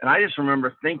 And I just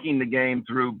remember thinking the game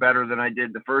through better than I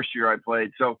did the first year I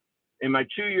played. So in my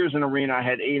 2 years in Arena, I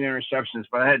had 8 interceptions,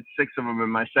 but I had 6 of them in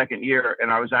my second year,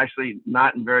 and I was actually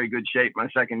not in very good shape my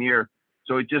second year.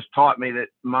 So it just taught me that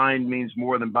mind means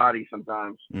more than body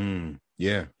sometimes.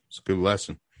 Yeah, it's a good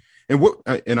lesson.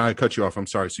 And I cut you off. I'm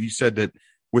sorry. So you said that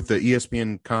with the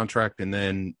ESPN contract, and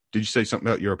then did you say something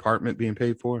about your apartment being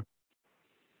paid for?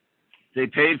 they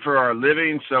paid for our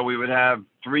living, so we would have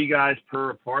 3 guys per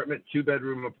apartment,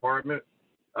 2-bedroom apartment.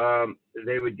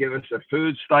 They would give us a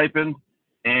food stipend,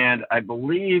 and I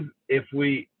believe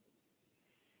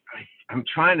I'm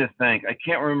trying to think, I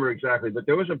can't remember exactly, but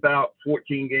there was about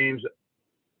 14 games,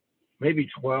 maybe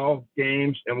 12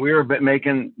 games, and we were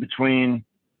making between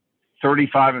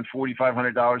 $3,500 and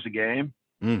 $4,500 a game.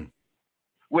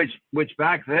 Which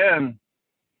back then,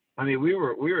 I mean, we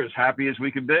were as happy as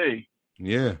we could be.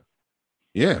 Yeah.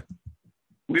 You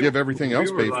have everything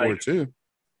else paid for too.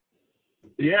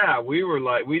 Yeah, we were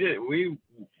like, we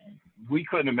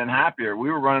couldn't have been happier. We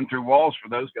were running through walls for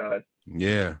those guys.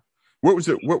 Yeah. What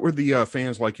were the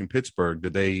fans like in Pittsburgh?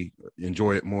 Did they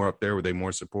enjoy it more up there? Were they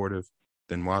more supportive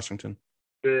than Washington?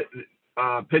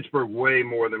 Pittsburgh way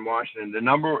more than Washington.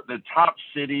 The top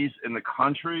cities in the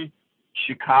country,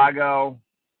 Chicago,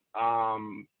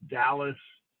 Dallas,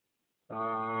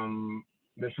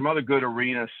 there's some other good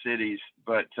arena cities,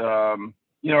 but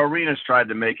arenas tried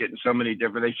to make it in so many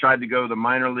different. They tried to go the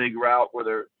minor league route where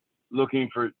they're looking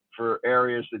for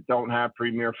areas that don't have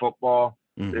premier football.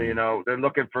 Mm-hmm. They're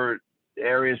looking for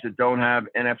areas that don't have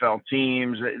NFL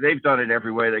teams. They've done it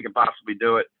every way they could possibly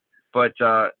do it. But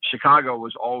Chicago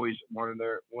was always one of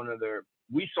their.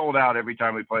 We sold out every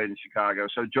time we played in Chicago.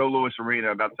 So Joe Louis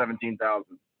Arena, about 17,000.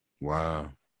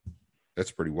 Wow,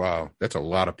 that's pretty wild. That's a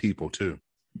lot of people too.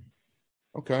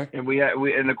 Okay. And it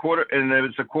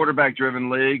was a quarterback-driven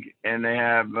league, and they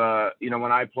have,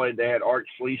 when I played, they had Art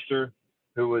Schlichter,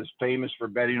 who was famous for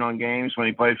betting on games when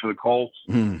he played for the Colts.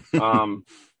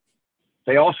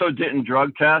 They also didn't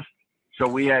drug test, so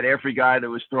we had every guy that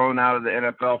was thrown out of the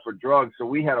NFL for drugs. So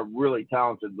we had a really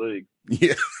talented league.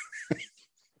 Yeah.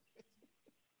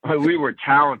 We were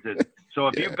talented. So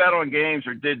if you bet on games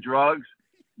or did drugs,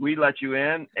 we let you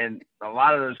in, and a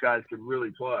lot of those guys could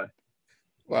really play.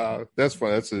 Wow, that's fun.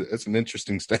 That's an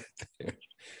interesting stat there.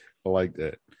 I like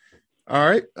that. All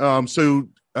right. So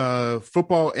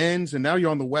football ends, and now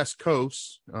you're on the West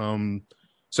Coast.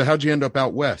 So how'd you end up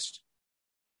out west?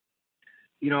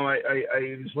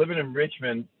 I was living in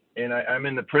Richmond, and I'm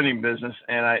in the printing business,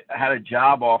 and I had a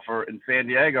job offer in San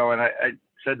Diego, and I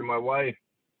said to my wife,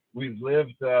 we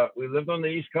lived on the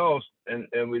East Coast, and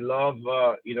we love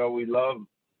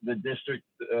the district.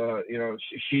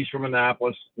 She's from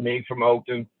Annapolis, me from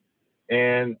Oakton,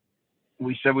 and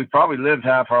we said we probably lived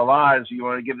half our lives. You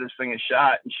want to give this thing a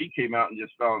shot? And she came out and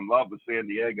just fell in love with San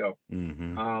Diego.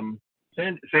 Mm-hmm.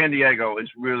 San Diego is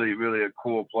really, really a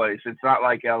cool place. It's not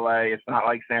like LA. It's not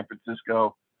like San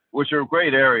Francisco, which are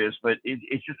great areas, but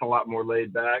it's just a lot more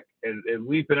laid back. And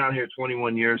we've been out here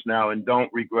 21 years now and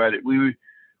don't regret it. We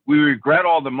regret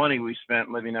all the money we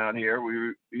spent living out here.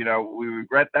 We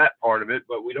regret that part of it,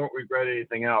 but we don't regret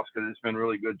anything else because it's been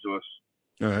really good to us.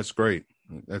 Oh, that's great.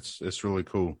 That's really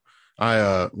cool.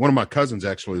 One of my cousins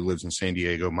actually lives in San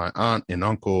Diego. My aunt and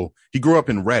uncle, he grew up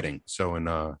in Redding, so in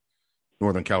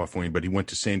Northern California, but he went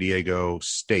to San Diego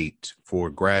State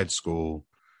for grad school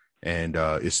and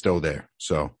is still there.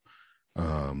 So,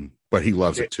 but he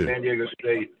loves it too. San Diego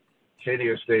State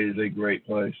is a great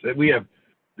place. We have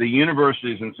the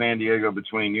universities in San Diego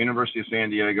between University of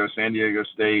San Diego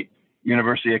State,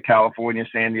 University of California,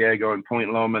 San Diego, and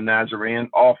Point Loma Nazarene.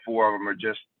 All 4 of them are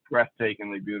just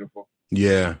breathtakingly beautiful.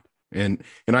 Yeah. And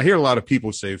I hear a lot of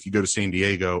people say if you go to San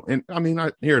Diego, and I mean,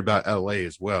 I hear about LA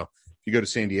as well. If you go to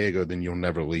San Diego, then you'll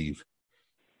never leave.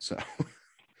 So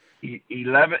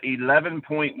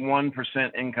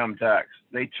 11.1% income tax.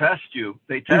 They test you.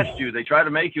 They try to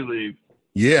make you leave.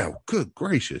 Yeah. Good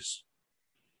gracious.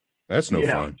 That's no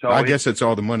fun. So I guess it's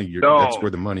all the money. That's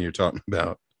where the money you're talking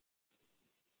about.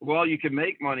 Well, you can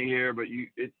make money here, but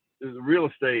there's real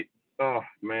estate. Oh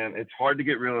man, it's hard to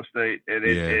get real estate, and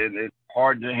it's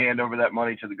hard to hand over that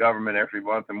money to the government every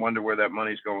month and wonder where that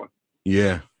money's going.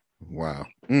 Yeah. Wow.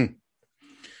 All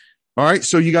right.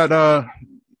 So you got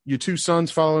your 2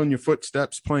 sons following your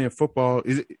footsteps playing football.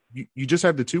 Is it you just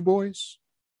have the 2 boys?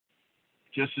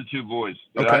 Just the 2 boys.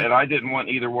 Okay. And I didn't want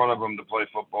either one of them to play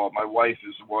football. My wife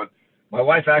is the one. My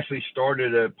wife actually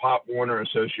started a Pop Warner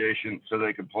Association so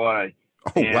they could play.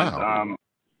 Oh, wow.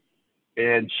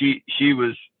 And she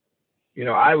was,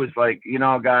 I was like,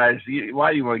 guys,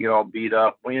 why do you want to get all beat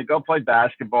up? When you go play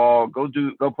basketball, go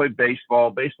play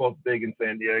baseball. Baseball's big in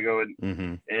San Diego.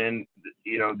 And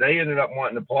they ended up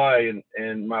wanting to play.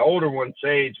 And my older one,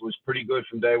 Sage, was pretty good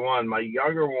from day one. My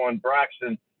younger one,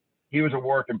 Braxton, he was a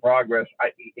work in progress.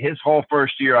 His whole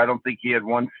first year, I don't think he had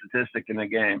one statistic in the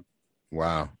game.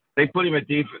 Wow. They put him at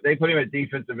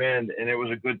defensive end, and it was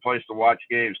a good place to watch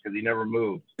games because he never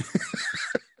moved.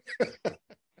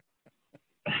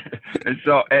 And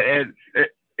so, and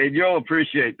and you'll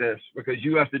appreciate this because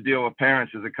you have to deal with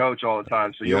parents as a coach all the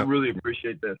time. So you'll really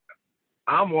appreciate this.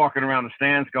 I'm walking around the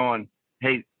stands going,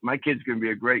 hey, my kid's going to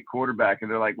be a great quarterback. And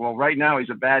they're like, well, right now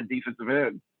he's a bad defensive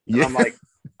end. And I'm like,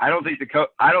 I don't think the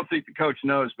coach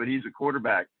knows, but he's a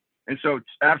quarterback. And so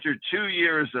after 2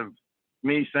 years of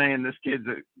me saying this kid's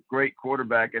a great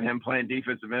quarterback and him playing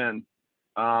defensive end,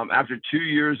 after 2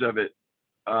 years of it,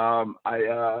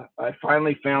 I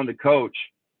finally found a coach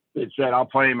that said I'll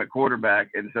play him at quarterback,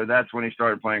 and so that's when he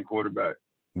started playing quarterback.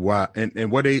 Wow!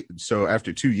 And what age? So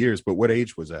after 2 years, but what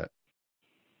age was that?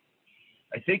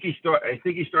 I think he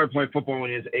started playing football when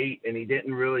he was 8, and he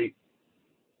didn't really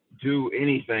do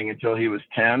anything until he was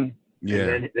 10. Yeah.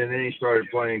 And then he started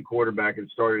playing quarterback and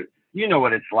started. You know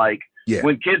what it's like. Yeah.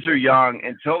 When kids are young,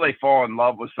 until they fall in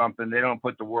love with something, they don't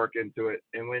put the work into it.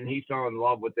 And when he fell in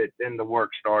love with it, then the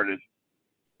work started.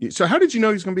 So how did you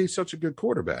know he's going to be such a good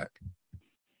quarterback?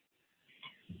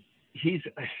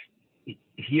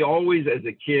 He always, as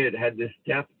a kid, had this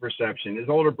depth perception. His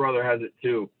older brother has it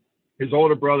too. His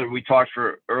older brother, we talked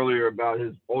earlier about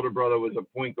his older brother was a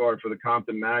point guard for the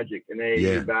Compton Magic in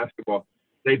AAU basketball.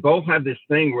 They both have this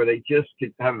thing where they just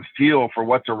could have a feel for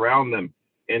what's around them.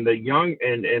 And the young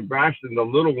and Braxton, the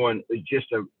little one, is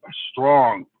just a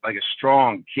strong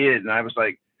kid. And I was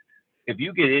like, if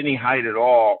you get any height at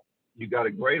all, you got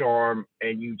a great arm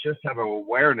and you just have an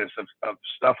awareness of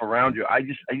stuff around you. I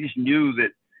just knew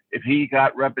that if he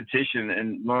got repetition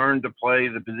and learned to play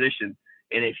the position,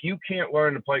 and if you can't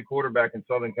learn to play quarterback in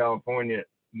Southern California,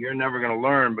 you're never going to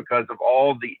learn because of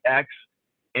all the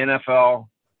ex-NFL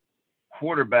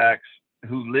quarterbacks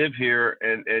who live here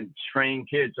and train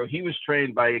kids. So he was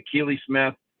trained by Akili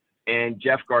Smith and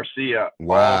Jeff Garcia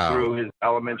all through his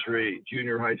elementary,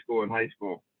 junior high school, and high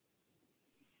school.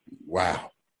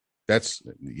 Wow. That's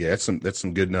some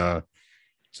good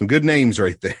names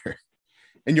right there.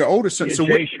 And your oldest son, so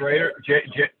Jay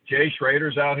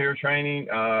Schrader's out here training.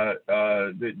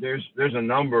 There's a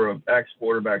number of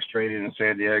ex-quarterbacks training in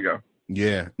San Diego.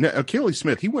 Yeah. Now, Akili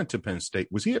Smith, he went to Penn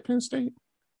State. Was he at Penn State?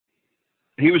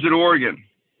 He was at Oregon.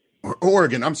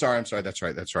 Oregon. I'm sorry. That's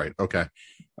right. Okay.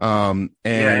 And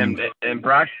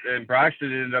Braxton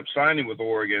ended up signing with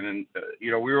Oregon, and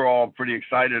we were all pretty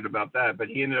excited about that. But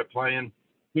he ended up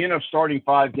starting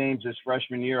 5 games his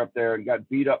freshman year up there and got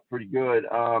beat up pretty good.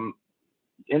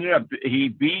 He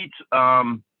beat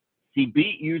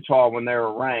Utah when they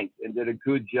were ranked and did a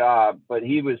good job. But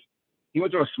he went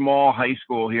to a small high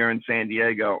school here in San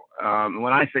Diego.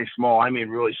 When I say small, I mean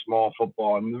really small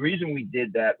football. And the reason we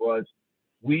did that was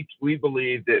we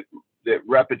believed that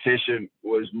repetition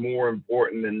was more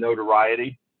important than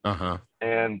notoriety. Uh-huh.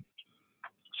 And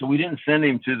so we didn't send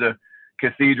him to the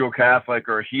Cathedral Catholic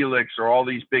or Helix or all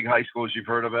these big high schools you've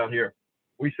heard about here.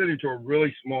 We sent him to a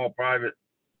really small private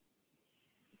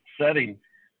setting,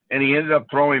 and he ended up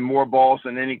throwing more balls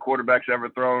than any quarterback's ever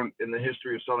thrown in the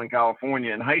history of Southern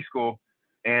California in high school.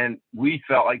 And we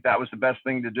felt like that was the best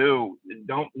thing to do.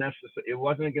 It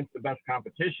wasn't against the best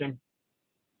competition,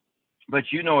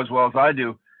 but you know as well as I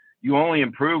do, you only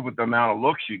improve with the amount of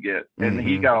looks you get. And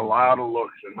he got a lot of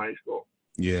looks in high school.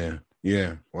 Yeah.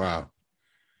 Wow.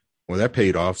 Well, that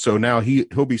paid off. So now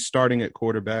he'll be starting at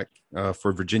quarterback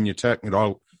for Virginia Tech, and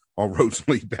all roads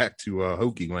lead back to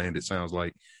Hokie Land, it sounds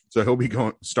like. So he'll be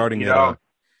starting at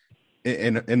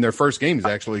and their first game is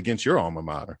actually against your alma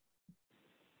mater.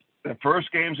 The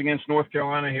first game's against North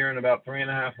Carolina here in about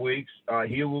 3.5 weeks.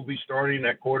 He will be starting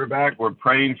at quarterback. We're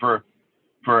praying for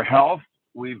health.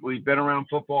 We've been around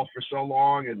football for so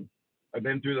long, and I've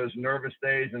been through those nervous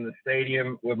days in the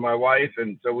stadium with my wife,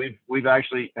 and so we've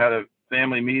actually had a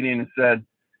family meeting and said,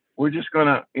 we're just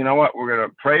gonna, we're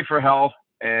gonna pray for health,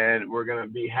 and we're gonna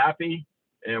be happy,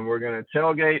 and we're gonna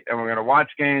tailgate, and we're gonna watch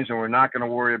games, and we're not gonna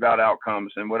worry about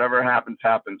outcomes, and whatever happens,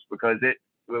 because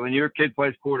when your kid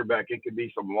plays quarterback, it could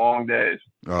be some long days.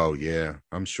 Oh yeah,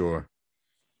 I'm sure.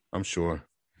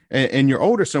 And your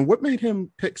older son, what made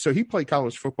him pick? So he played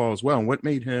college football as well, and what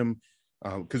made him?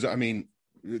 Because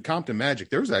Compton Magic,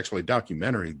 there was actually a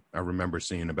documentary I remember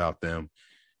seeing about them.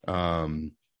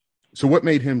 So what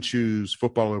made him choose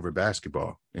football over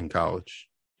basketball in college?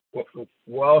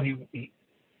 Well,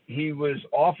 he was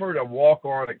offered a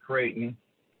walk-on at Creighton,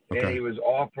 and he was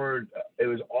offered. It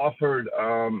was offered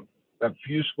a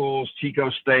few schools, Chico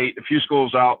State, a few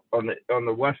schools out on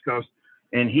the West Coast,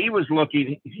 and he was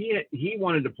looking. He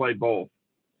wanted to play both,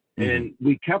 and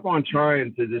we kept on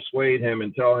trying to dissuade him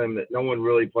and tell him that no one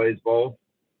really plays both.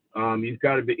 You've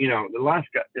got to be, the last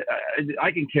guy,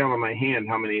 I can count on my hand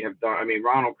how many have done.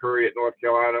 Ronald Curry at North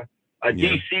Carolina,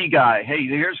 DC guy. Hey,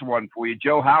 here's one for you.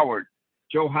 Joe Howard.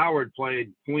 Joe Howard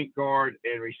played point guard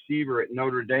and receiver at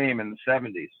Notre Dame in the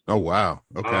 70s. Oh, wow.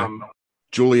 Okay.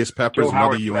 Julius Peppers, Joe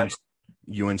another Howard's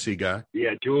UNC guy.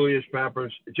 Yeah, Julius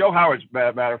Peppers. Joe Howard's,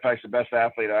 matter of fact, the best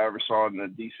athlete I ever saw in the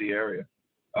D.C. area.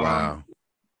 Wow.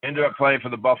 Ended up playing for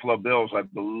the Buffalo Bills, I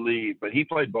believe, but he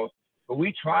played both. But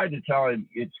we tried to tell him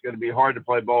it's going to be hard to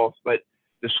play both. But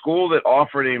the school that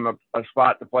offered him a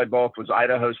spot to play both was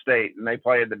Idaho State, and they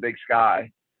play in the Big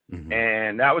Sky. Mm-hmm.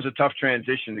 And that was a tough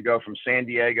transition to go from San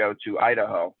Diego to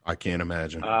Idaho. I can't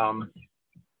imagine.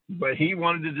 But he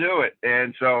wanted to do it,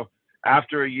 and so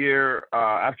after a year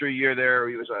there,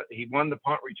 he won the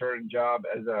punt returning job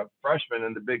as a freshman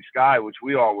in the Big Sky, which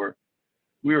we were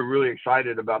really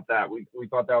excited about that. We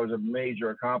thought that was a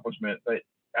major accomplishment. But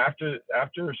after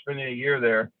spending a year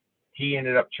there, he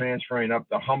ended up transferring up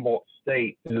to Humboldt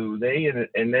State,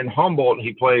 and then Humboldt,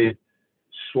 he played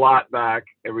slot back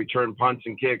and returned punts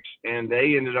and kicks, and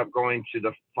they ended up going to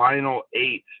the Final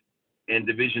 8 in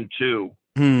Division II.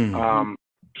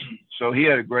 So he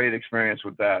had a great experience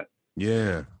with that.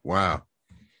 Yeah. Wow.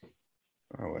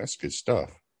 Oh, that's good stuff.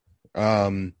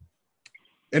 And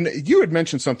you had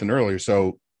mentioned something earlier,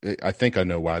 so I think I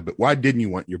know why, but why didn't you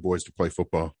want your boys to play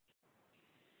football?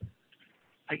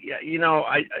 If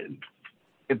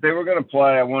they were going to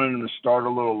play, I wanted them to start a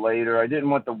little later. I didn't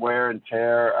want the wear and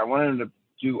tear. I wanted them to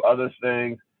do other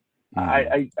things.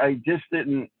 I just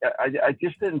didn't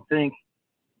think.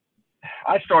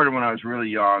 I started when I was really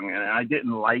young, and I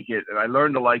didn't like it, and I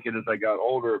learned to like it as I got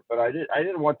older. But I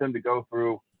didn't want them to go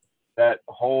through that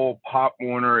whole Pop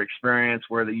Warner experience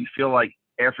where you feel like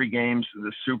every game's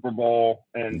the Super Bowl,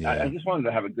 and I just wanted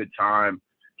to have a good time.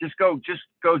 Just go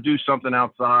do something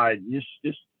outside. Just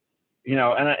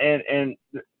and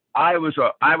I was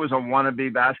a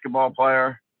wannabe basketball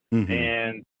player,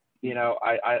 and I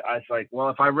was like, well,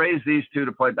 if I raise these two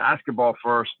to play basketball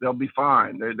first, they'll be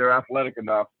fine. They're athletic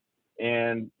enough.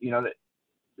 And,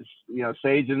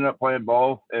 Sage ended up playing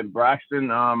both, and Braxton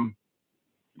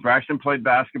played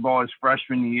basketball his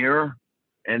freshman year.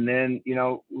 And then, you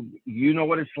know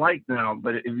what it's like now,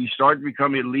 but if you start to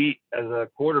become elite as a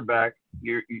quarterback,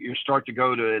 you start to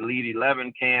go to Elite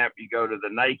 11 camp, you go to the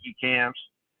Nike camps,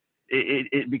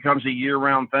 it becomes a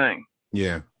year-round thing.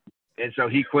 Yeah. And so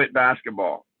he quit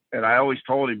basketball. And I always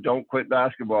told him, don't quit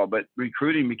basketball. But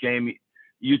recruiting became,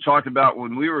 you talked about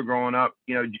when we were growing up,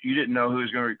 you didn't know who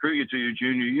was going to recruit you till your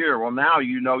junior year. Well, now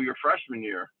your freshman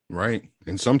year. Right.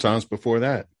 And sometimes before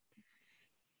that.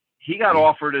 He got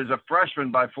offered as a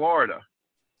freshman by Florida.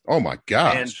 Oh, my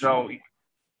gosh. And so,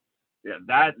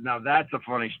 that's a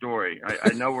funny story. I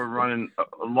know we're running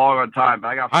long on time,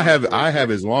 but I have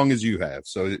as long as you have.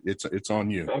 So it's on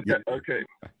you. Okay.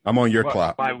 I'm on your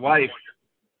clock. My wife,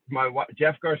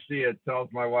 Jeff Garcia tells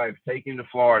my wife, take him to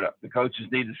Florida. The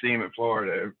coaches need to see him at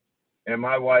Florida. And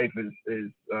my wife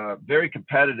is very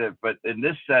competitive, but in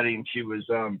this setting, she was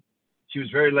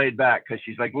very laid back because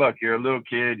she's like, look, you're a little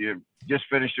kid. You just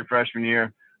finished your freshman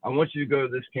year. I want you to go to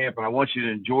this camp and I want you to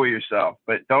enjoy yourself.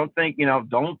 But don't think,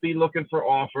 don't be looking for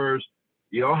offers.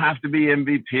 You don't have to be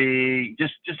MVP.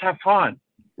 Just have fun.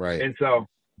 Right. And so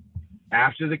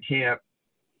after the camp,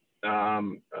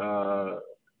 the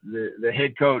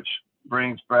head coach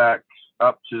brings Brax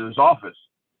up to his office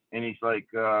and he's like,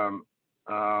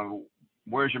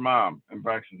 where's your mom? And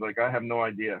Brax is like, I have no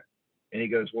idea. And he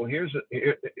goes, well, here's a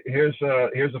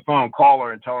phone. Call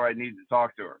her and tell her I need to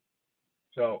talk to her.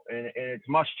 So, and it's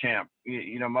Muschamp.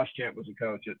 Muschamp was a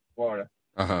coach at Florida.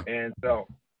 Uh-huh. And so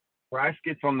Brax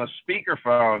gets on the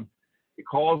speakerphone. He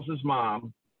calls his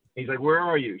mom. He's like, where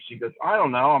are you? She goes, I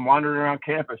don't know. I'm wandering around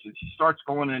campus. And she starts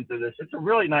going into this. It's a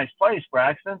really nice place,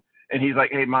 Braxton. And he's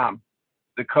like, hey, Mom,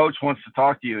 the coach wants to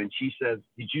talk to you. And she says,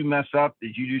 did you mess up?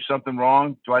 Did you do something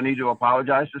wrong? Do I need to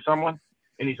apologize to someone?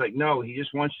 And he's like, no, he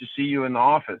just wants to see you in the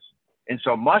office. And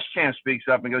so Muschamp speaks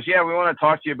up and goes, yeah, we want to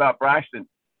talk to you about Braxton.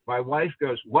 My wife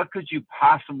goes, what could you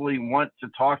possibly want to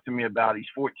talk to me about? He's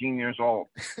 14 years old.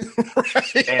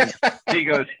 Right. And he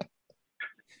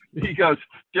goes,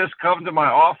 just come to my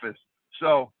office.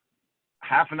 So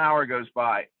half an hour goes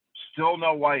by, still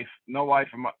no wife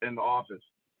in the office.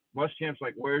 Muschamp's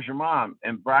like, where's your mom?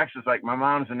 And Brax is like, my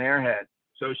mom's an airhead,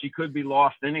 so she could be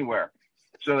lost anywhere.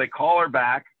 So they call her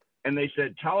back and they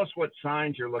said, tell us what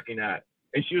signs you're looking at.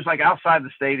 And she was like outside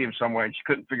the stadium somewhere and she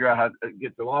couldn't figure out how to get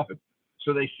to the office.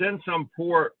 So they send some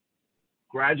poor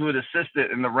graduate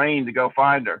assistant in the rain to go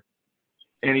find her.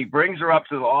 And he brings her up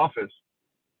to the office.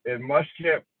 And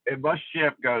Muschamp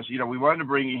goes, we wanted to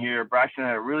bring you here. Braxton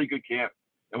had a really good camp,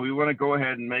 and we want to go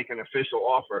ahead and make an official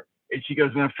offer. And she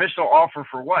goes, an official offer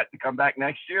for what? To come back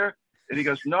next year? And he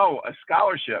goes, no, a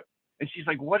scholarship. And she's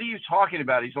like, what are you talking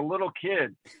about? He's a little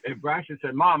kid. And Braxton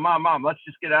said, Mom, let's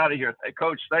just get out of here. Hey,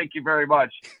 Coach, thank you very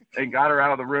much. And got her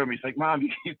out of the room. He's like, Mom,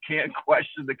 you can't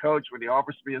question the coach when he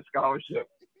offers me a scholarship.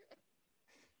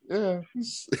 Yeah,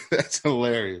 that's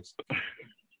hilarious.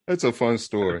 That's a fun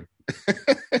story.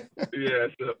 Yeah,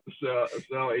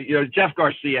 so Jeff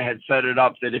Garcia had set it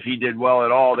up that if he did well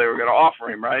at all, they were going to offer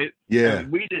him, right? Yeah.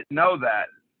 And we didn't know that.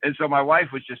 And so my wife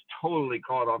was just totally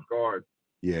caught off guard.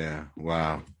 Yeah,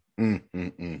 wow.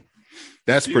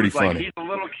 That's pretty funny. He's a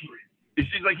little kid.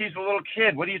 She's like, he's a little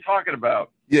kid. What are you talking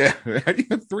about? Yeah,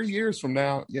 3 years from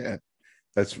now. Yeah,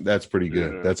 that's pretty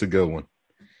good. Yeah. That's a good one.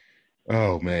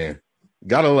 Oh man,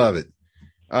 gotta love it.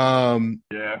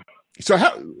 Yeah. So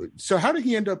how did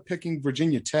he end up picking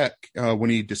Virginia Tech when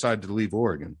he decided to leave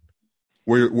Oregon?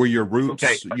 Were your roots,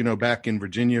 back in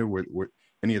Virginia? Were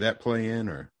any of that play in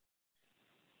or?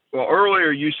 Well,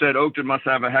 earlier you said Oakton must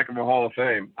have a heck of a Hall of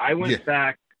Fame. I went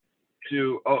back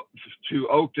to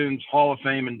Oakton's Hall of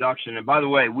Fame induction. And by the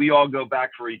way, we all go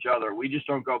back for each other. We just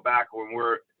don't go back when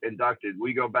we're inducted.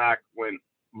 We go back when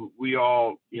we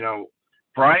all,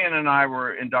 Brian and I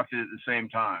were inducted at the same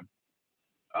time.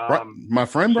 My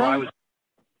friend Brian?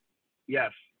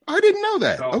 Yes. I didn't know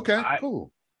that. So okay,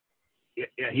 cool.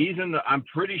 Yeah, he's I'm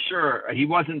pretty sure he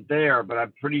wasn't there, but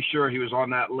I'm pretty sure he was on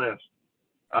that list.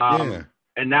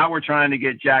 And now we're trying to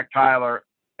get Jack Tyler,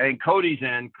 and Cody's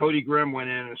in. Cody Grimm went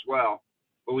in as well,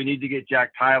 but we need to get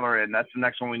Jack Tyler in. That's the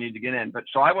next one we need to get in. But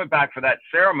so I went back for that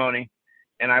ceremony,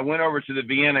 and I went over to the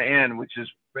Vienna Inn, which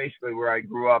is basically where I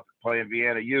grew up playing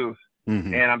Vienna youth.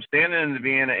 Mm-hmm. And I'm standing in the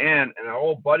Vienna Inn, and an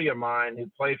old buddy of mine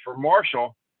who played for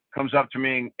Marshall comes up to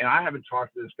me, and I haven't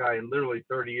talked to this guy in literally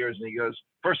 30 years. And he goes,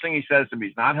 first thing he says to me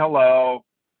is not hello,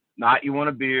 not you want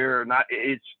a beer,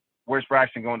 it's where's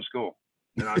Braxton going to school?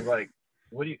 And I was like,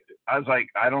 I was like,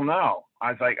 I don't know.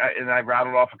 I was like, and I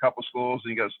rattled off a couple schools,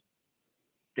 and he goes,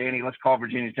 Danny, let's call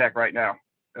Virginia Tech right now.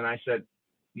 And I said,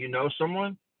 you know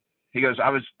someone? He goes, I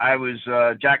was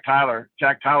Jack Tyler,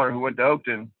 who went to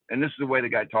Oakton. And this is the way the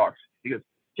guy talks. He goes,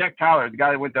 Jack Tyler, the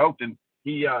guy that went to Oakton,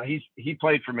 he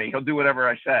played for me. He'll do whatever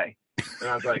I say. And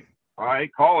I was like, all right,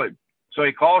 call him. So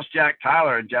he calls Jack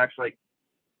Tyler, and Jack's like,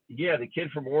 yeah, the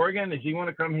kid from Oregon, does he want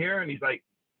to come here? And he's like,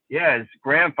 yeah, his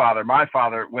grandfather, my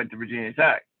father, went to Virginia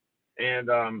Tech.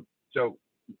 And so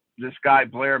this guy,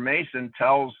 Blair Mason,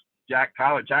 tells Jack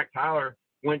Tyler. Jack Tyler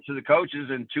went to the coaches,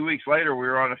 and 2 weeks later, we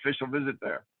were on official visit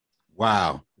there.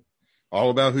 Wow. All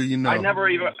about who you know. I never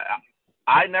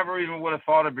even would have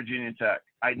thought of Virginia Tech.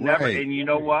 Right. And you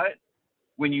know what?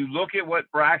 When you look at what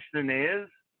Braxton is,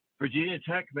 Virginia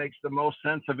Tech makes the most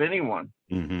sense of anyone.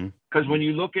 Because when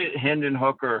you look at Hendon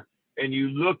Hooker, and you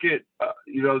look at,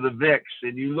 the Vicks,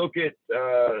 and you look at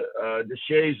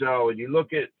DeShazo, and you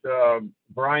look at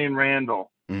Brian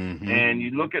Randall, and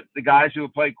you look at the guys who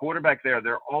have played quarterback there,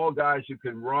 they're all guys who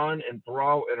can run and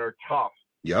throw and are tough.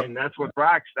 Yep. And that's what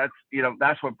Brax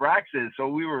is. So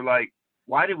we were like,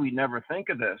 why did we never think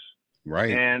of this?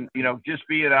 Right. And, just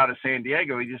being out of San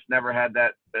Diego, he just never had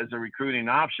that as a recruiting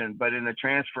option. But in the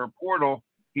transfer portal,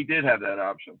 he did have that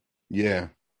option. Yeah.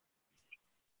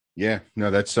 Yeah,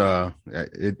 no, that's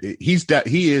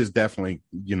he is definitely,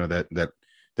 that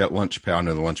lunch pail, I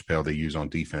know the lunch pail they use on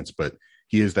defense, but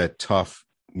he is that tough,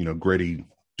 gritty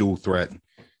dual threat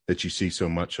that you see so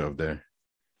much of there.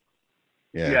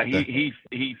 Yeah. He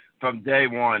from day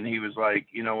one, he was like,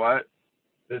 you know what,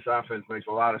 this offense makes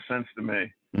a lot of sense to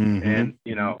me. And,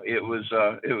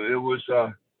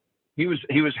 he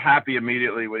was happy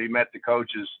immediately when he met the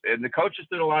coaches, and the coaches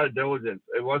did a lot of diligence.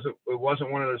 It wasn't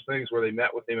one of those things where they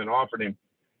met with him and offered him.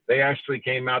 They actually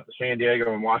came out to San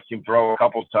Diego and watched him throw a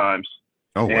couple times.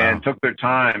 Oh, wow. And took their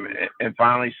time and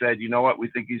finally said, you know what, we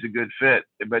think he's a good fit.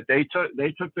 But they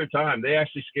took their time. They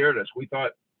actually scared us. We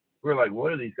were like,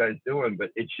 what are these guys doing?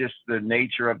 But it's just the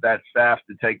nature of that staff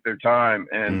to take their time.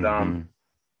 And,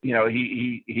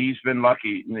 he's been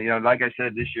lucky. Like I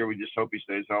said, this year, we just hope he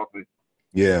stays healthy.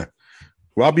 Yeah.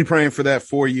 Well, I'll be praying for that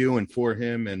for you and for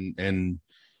him. And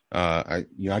I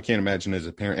can't imagine as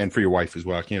a parent, and for your wife as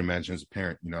well, I can't imagine as a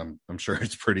parent, I'm sure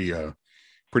it's pretty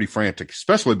frantic,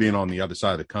 especially being on the other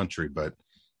side of the country, but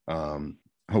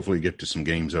hopefully get to some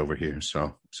games over here.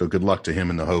 So good luck to him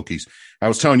and the Hokies. I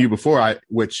was telling you before,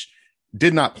 which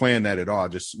did not plan that at all.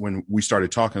 Just when we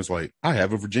started talking, I was like, I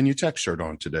have a Virginia Tech shirt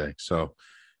on today. So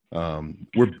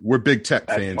we're big Tech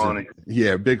fans.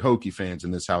 Big Hokie fans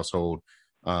in this household,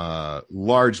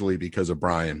 largely because of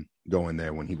Brian going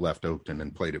there when he left Oakton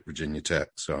and played at Virginia Tech.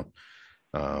 So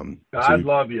God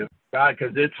love you, God,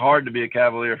 because it's hard to be a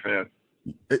Cavalier fan.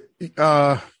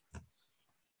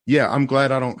 Yeah, I'm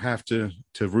glad I don't have to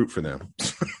root for them.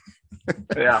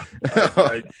 Yeah.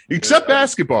 Except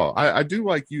basketball. I do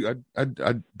like you. I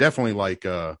definitely like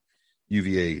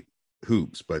UVA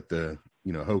hoops, but the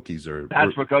Hokies are.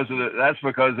 That's because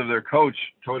of their coach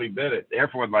Tony Bennett.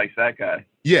 Everyone likes that guy.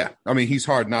 Yeah, I mean he's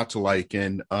hard not to like,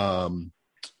 and oh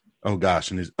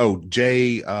gosh, and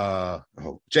Jay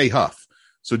Huff.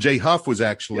 So Jay Huff was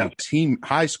actually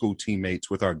high school teammates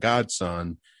with our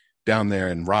godson down there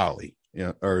in Raleigh,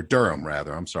 or Durham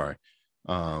rather. I'm sorry.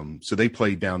 So they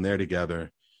played down there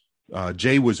together.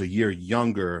 Jay was a year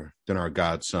younger than our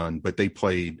godson, but they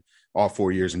played all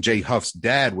 4 years. And Jay Huff's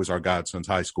dad was our godson's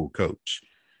high school coach.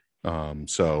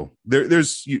 So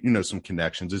there's some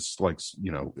connections. It's like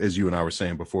as you and I were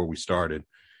saying before we started,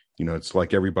 it's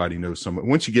like everybody knows someone.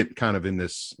 Once you get kind of in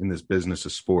this business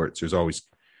of sports, there's always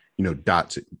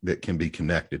dots that can be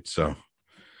connected. So.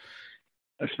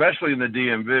 Especially in the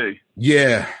DMV.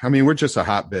 Yeah. I mean, we're just a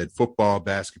hotbed. Football,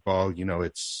 basketball,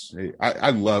 there's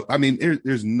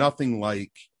nothing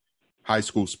like high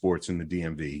school sports in the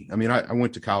DMV. I mean, I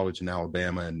went to college in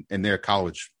Alabama and their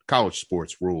college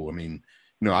sports rule. I mean,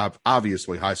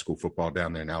 obviously high school football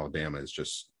down there in Alabama is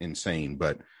just insane,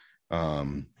 but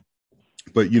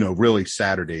really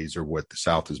Saturdays are what the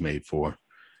South is made for.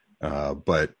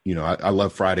 But I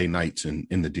love Friday nights in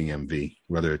the DMV,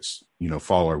 whether it's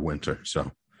fall or winter.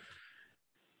 So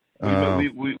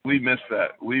we miss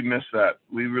that. We miss that.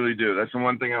 We really do. That's the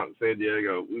one thing out in San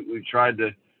Diego. We tried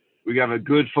to. We have a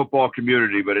good football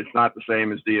community, but it's not the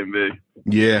same as DMV.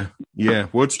 Yeah.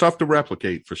 Well, it's tough to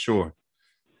replicate for sure.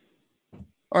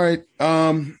 All right.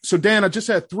 So Dan, I just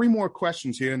had 3 more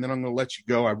questions here, and then I'm going to let you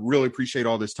go. I really appreciate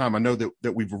all this time. I know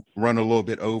that we've run a little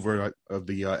bit over of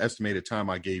the estimated time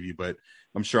I gave you, but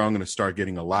I'm sure I'm going to start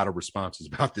getting a lot of responses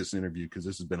about this interview because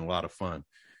this has been a lot of fun.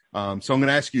 So I'm going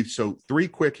to ask you 3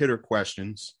 quick hitter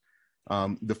questions.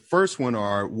 The first one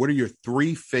are, what are your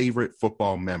 3 favorite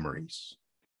football memories?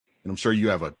 And I'm sure you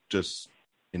have just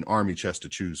an army chest to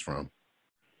choose from.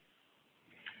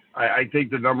 I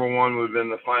think the number one would have been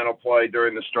the final play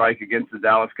during the strike against the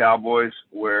Dallas Cowboys,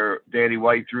 where Danny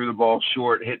White threw the ball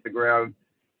short, hit the ground,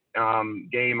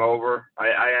 game over.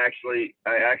 I actually,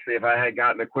 if I had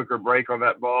gotten a quicker break on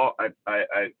that ball,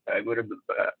 I would have,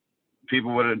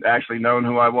 people would have actually known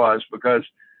who I was, because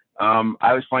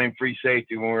I was playing free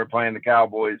safety when we were playing the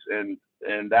Cowboys, and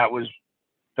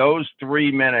those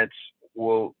 3 minutes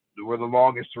were the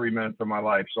longest 3 minutes of my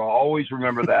life. So I'll always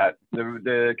remember that.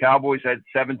 The Cowboys had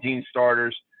 17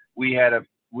 starters. We had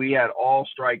all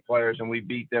strike players, and we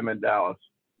beat them in Dallas.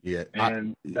 Yeah.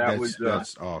 And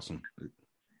that's awesome.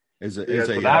 Go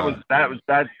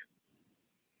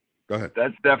ahead.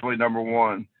 That's definitely number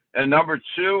one. And number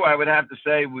 2, I would have to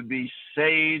say would be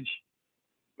Sage.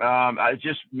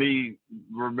 Just me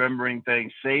remembering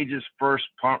things. Sage's first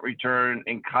punt return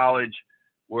in college,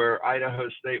 where Idaho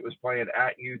State was playing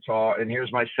at Utah. And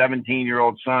here's my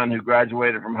 17-year-old son who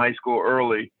graduated from high school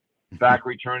early, back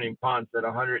returning punts at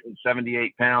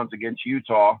 178 pounds against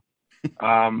Utah.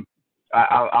 I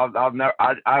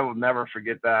will never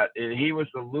forget that. He was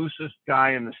the loosest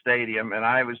guy in the stadium, and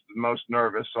I was the most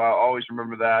nervous. So I'll always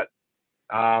remember that.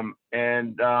 I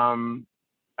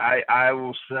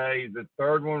will say the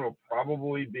third one will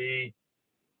probably be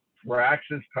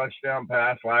Brax's touchdown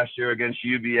pass last year against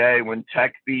UVA when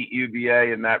Tech beat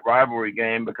UVA in that rivalry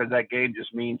game, because that game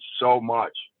just means so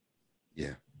much.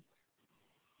 Yeah.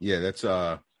 Yeah, that's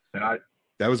that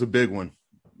was a big one.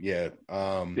 Yeah.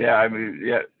 And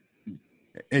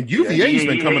UVA's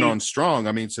been coming on strong.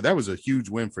 I mean, so that was a huge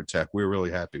win for Tech. We were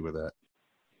really happy with that.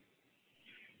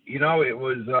 It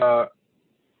was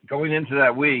going into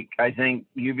that week, I think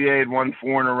UVA had won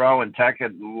 4 in a row and Tech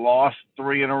had lost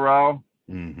 3 in a row.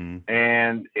 Mm-hmm.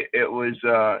 And it was,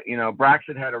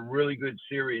 Braxton had a really good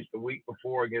series the week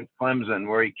before against Clemson,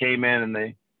 where he came in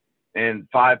and in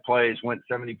 5 plays went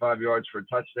 75 yards for a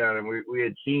touchdown. And we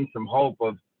had seen some hope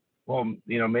of,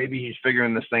 maybe he's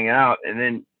figuring this thing out. And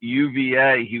then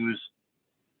UVA, he was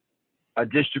a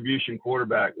distribution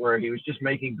quarterback where he was just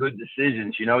making good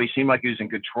decisions. He seemed like he was in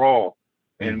control.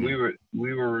 And mm-hmm.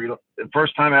 we were the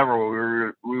first time ever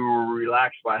we were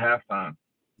relaxed by halftime.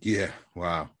 Yeah.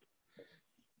 Wow.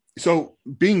 So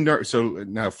so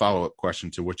now a follow-up question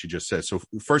to what you just said. So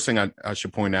the first thing I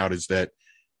should point out is that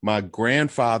my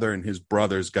grandfather and his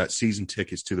brothers got season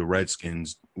tickets to the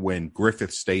Redskins when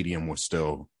Griffith Stadium was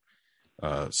still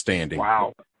standing.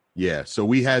 Wow. Yeah. So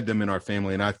we had them in our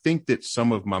family. And I think that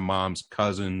some of my mom's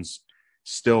cousins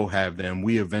still have them.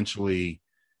 We eventually,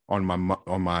 on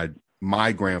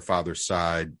my grandfather's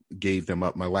side, gave them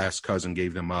up. My last cousin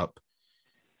gave them up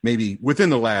maybe within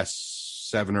the last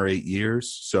 7 or 8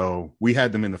 years. So we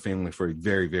had them in the family for a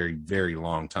very, very, very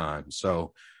long time.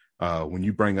 So when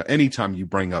you bring up, anytime you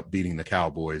bring up beating the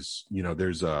Cowboys,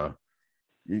 there's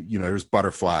there's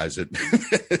butterflies that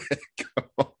come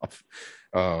off.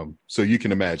 So you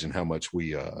can imagine how much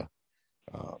we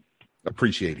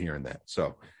appreciate hearing that.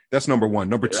 So that's number one.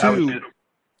 Number two,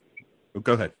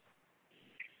 go ahead.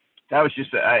 That was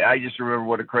just, I just remember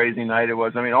what a crazy night it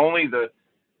was. I mean, only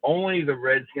the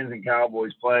Redskins and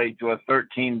Cowboys play to a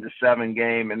 13-7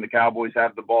 game, and the Cowboys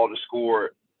have the ball to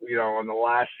score, on the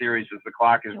last series as the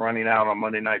clock is running out on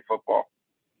Monday Night Football.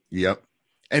 Yep.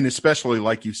 And especially,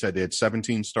 like you said, they had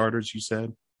 17 starters, you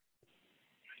said?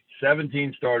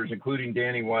 17 starters, including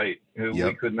Danny White, who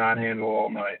we could not handle all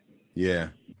night. Yeah.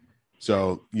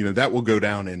 So, that will go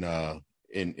down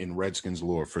in Redskins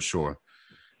lore for sure.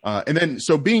 And then,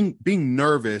 so being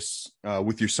nervous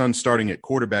with your son starting at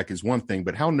quarterback is one thing,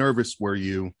 but how nervous were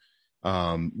you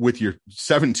with your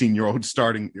 17-year-old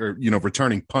starting or,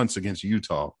 returning punts against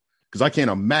Utah? Because I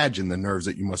can't imagine the nerves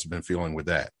that you must have been feeling with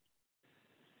that.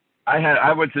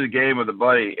 I went to the game with a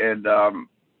buddy, and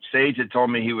Sage had told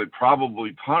me he would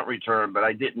probably punt return, but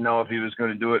I didn't know if he was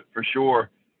going to do it for sure.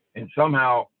 And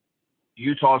somehow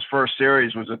Utah's first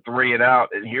series was a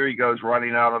 3-and-out, and here he goes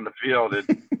running out on the field.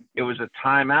 And it was a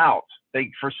timeout.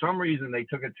 For some reason, they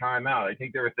took a timeout. I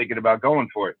think they were thinking about going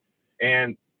for it.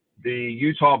 And the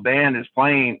Utah band is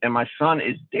playing, and my son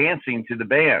is dancing to the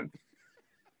band.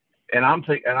 And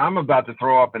I'm about to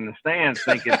throw up in the stands,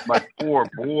 thinking, my poor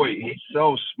boy, he's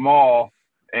so small,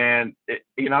 and Sage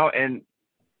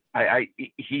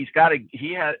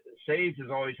has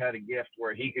always had a gift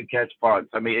where he could catch punts.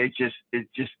 I mean, it's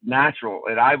just natural,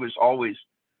 and I was always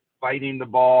fighting the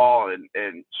ball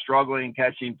and struggling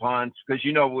catching punts because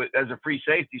as a free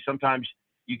safety, sometimes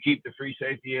you keep the free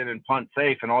safety in and punt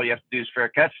safe, and all you have to do is fair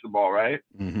catch the ball, right?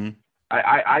 Mm-hmm.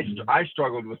 I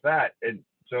struggled with that, and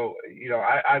so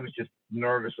I was just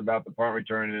nervous about the punt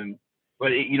return,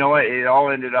 but it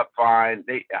all ended up fine.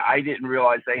 I didn't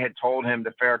realize they had told him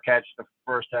to fair catch the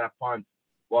first half punt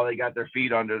while they got their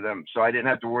feet under them, so I didn't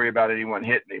have to worry about anyone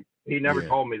hitting him. He never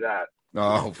told me that.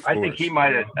 Oh, I think he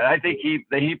might have. I think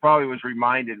he probably was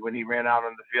reminded when he ran out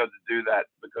on the field to do that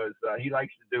because he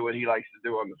likes to do what he likes to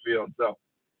do on the field. So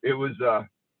it was.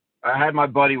 I had my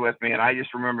buddy with me, and I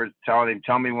just remember telling him,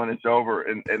 "Tell me when it's over,"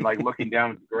 and like looking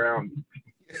down at the ground.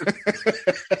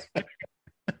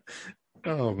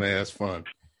 Oh man, that's fun.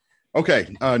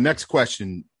 Okay, next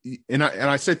question, and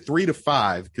I said 3 to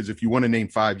 5 because if you want to name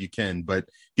 5, you can, but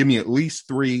give me at least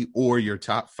 3 or your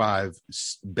top 5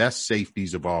 best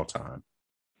safeties of all time.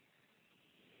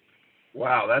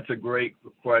 Wow, that's a great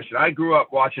question. I grew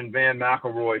up watching Van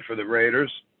McElroy for the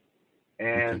Raiders,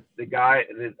 and the guy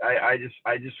that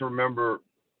I just remember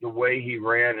the way he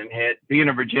ran and hit. Being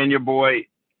a Virginia boy,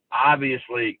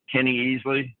 obviously Kenny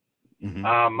Easley.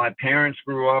 Mm-hmm. My parents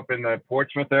grew up in the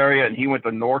Portsmouth area, and he went to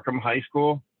Norcom High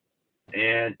School.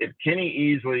 And if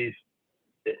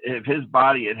his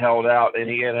body had held out and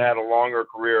he had had a longer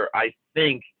career, I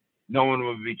think no one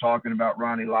would be talking about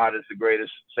Ronnie Lott as the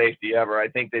greatest safety ever. I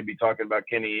think they'd be talking about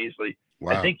Kenny Easley.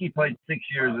 Wow. I think he played 6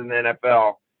 years in the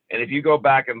NFL. And if you go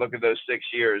back and look at those 6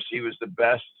 years, he was the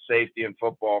best safety in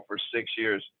football for 6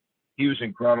 years. He was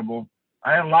incredible.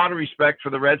 I had a lot of respect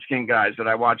for the Redskin guys that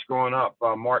I watched growing up.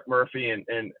 Mark Murphy and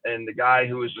the guy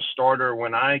who was the starter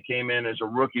when I came in as a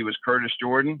rookie was Curtis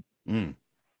Jordan. Mm.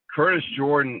 Curtis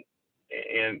Jordan,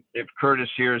 and if Curtis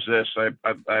hears this, I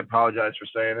apologize for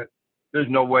saying it. There's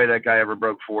no way that guy ever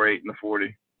broke 4.8 in the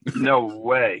 40. No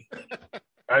way.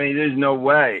 I mean, there's no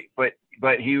way. But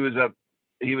he was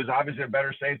obviously a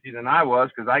better safety than I was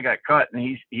because I got cut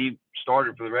and he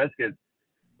started for the Redskins.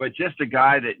 But just a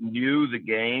guy that knew the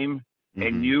game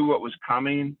and knew what was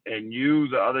coming and knew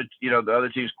the other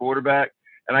team's quarterback.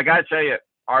 And I got to tell you,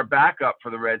 our backup for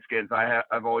the Redskins,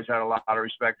 I've always had a lot of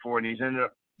respect for, and he's ended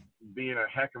up being a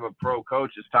heck of a pro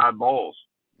coach, is Todd Bowles.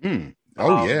 Mm.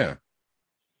 Oh, yeah.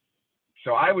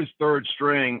 So I was third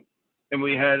string, and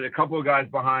we had a couple of guys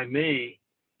behind me,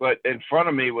 but in front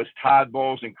of me was Todd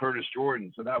Bowles and Curtis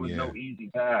Jordan. So that was no easy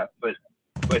path. But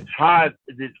Todd,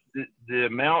 the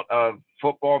amount of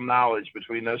football knowledge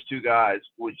between those two guys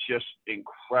was just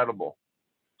incredible.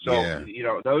 So,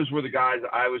 those were the guys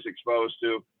I was exposed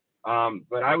to.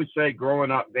 But I would say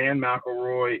growing up, Van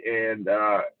McElroy and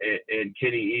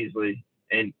Kenny Easley.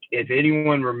 And if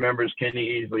anyone remembers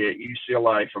Kenny Easley at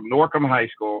UCLA, from Norcom High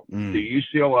School to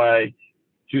UCLA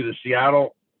to the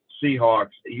Seattle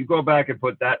Seahawks, you go back and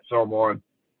put that film on,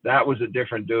 that was a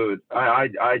different dude. I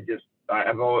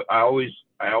always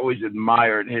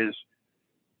admired his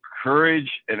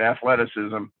courage and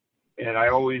athleticism, and I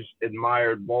always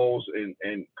admired Bowles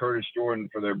and Curtis Jordan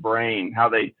for their brain, how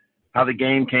they how the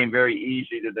game came very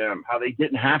easy to them, how they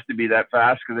didn't have to be that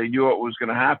fast because they knew what was going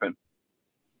to happen.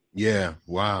 Yeah.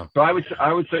 Wow. So I would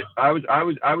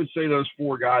say those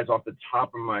four guys off the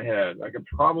top of my head. I could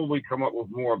probably come up with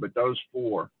more, but those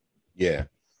four. Yeah.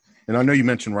 And I know you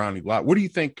mentioned Ronnie Lott. What do you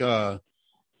think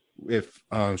if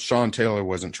Sean Taylor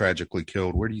wasn't tragically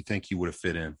killed, where do you think he would have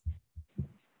fit in?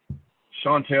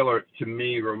 Sean Taylor, to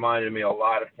me, reminded me a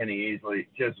lot of Kenny Easley.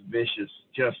 Just vicious,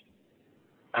 just.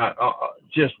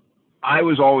 I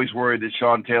was always worried that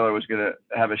Sean Taylor was going to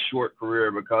have a short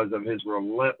career because of his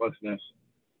relentlessness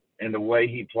and the way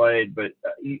he played. But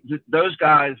those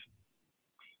guys,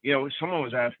 someone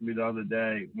was asking me the other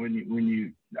day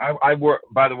I work.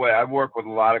 By the way, I work with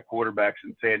a lot of quarterbacks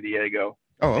in San Diego.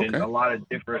 Oh, okay. And a lot of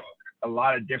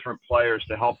different players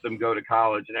to help them go to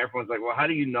college. And everyone's like, well, how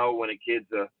do you know when a kid's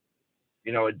a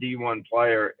D1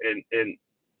 player? And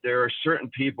there are certain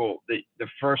people that the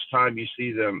first time you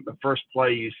see them, the first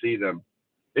play you see them,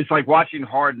 it's like watching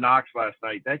Hard Knocks last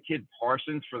night. That kid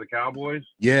Parsons for the Cowboys.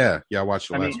 Yeah, I watched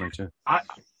the last one too.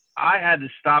 I had to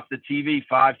stop the TV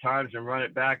 5 times and run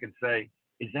it back and say,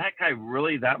 is that guy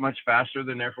really that much faster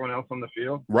than everyone else on the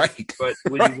field? Right. But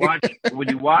when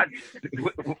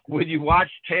you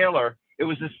watch Taylor, it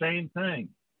was the same thing.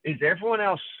 Is everyone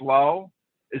else slow?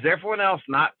 Is everyone else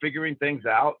not figuring things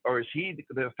out, or is he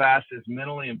the fastest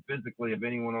mentally and physically of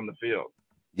anyone on the field?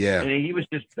 Yeah. And he was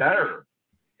just better.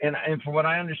 And from what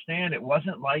I understand, it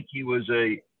wasn't like he was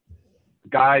a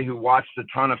guy who watched a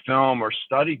ton of film or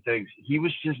studied things. He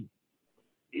was just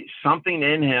something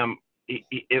in him.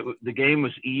 The game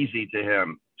was easy to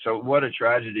him. So what a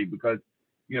tragedy, because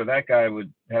that guy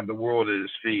would have the world at his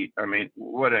feet. I mean,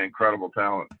 what an incredible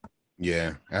talent.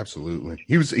 Yeah, absolutely.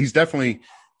 He's definitely.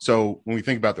 So when we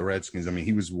think about the Redskins, I mean,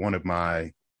 he was one of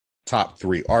my top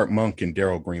 3. Art Monk and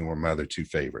Darrell Green were my other 2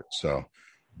 favorites. So,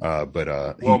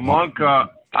 Monk,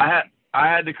 I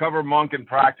had to cover Monk in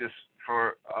practice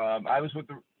for. I was with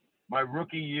my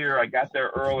rookie year. I got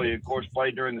there early, of course,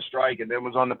 played during the strike, and then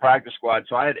was on the practice squad.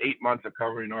 So I had 8 months of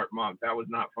covering Art Monk. That was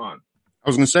not fun. I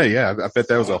was going to say, yeah, I bet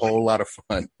that was a whole lot of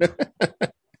fun.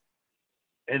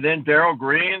 And then Darrell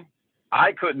Green,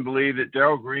 I couldn't believe that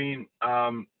Darrell Green.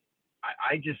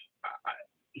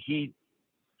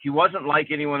 He wasn't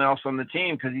like anyone else on the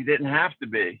team because he didn't have to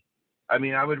be. I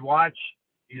mean, I would watch,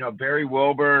 Barry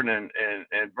Wilburn and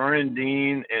Vernon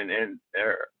Dean and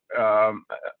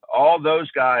all those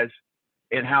guys,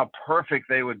 and how perfect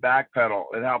they would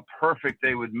backpedal and how perfect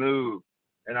they would move.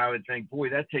 And I would think, boy,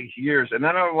 that takes years. And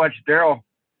then I would watch Darrell.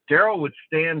 Darrell would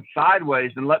stand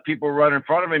sideways and let people run in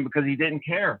front of him because he didn't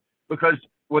care. Because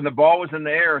when the ball was in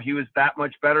the air, he was that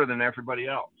much better than everybody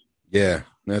else. Yeah.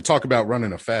 Now talk about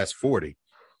running a fast 40,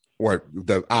 or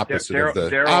the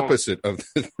opposite of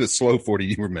the slow 40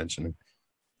 you were mentioning.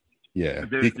 Yeah,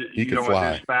 he can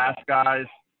fly.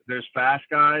 There's fast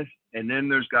guys, and then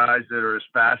there's guys that are as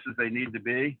fast as they need to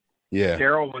be. Yeah.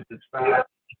 Darrell was as fast as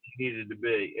he needed to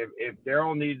be. If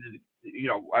Darrell needed,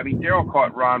 Darrell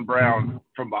caught Ron Brown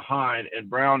from behind, and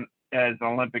Brown has an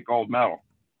Olympic gold medal.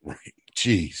 Right.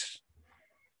 Jeez.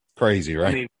 Crazy, right?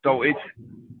 I mean, so it's.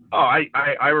 Oh,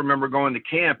 I remember going to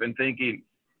camp and thinking,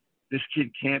 this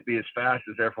kid can't be as fast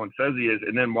as everyone says he is,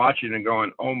 and then watching and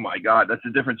going, oh my God, that's a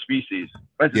different species.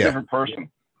 That's a different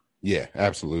person. Yeah,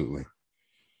 absolutely.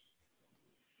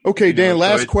 Okay, Dan,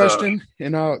 last question,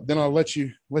 and then I'll let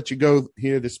you go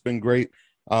here. This has been great.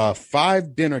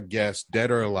 5 dinner guests,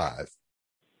 dead or alive.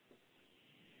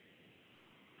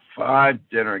 5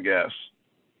 dinner guests.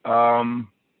 That's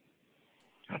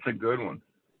a good one.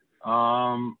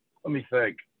 Let me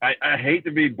think. I hate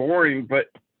to be boring, but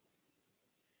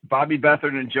Bobby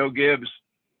Beathard and Joe Gibbs,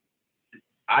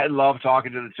 I love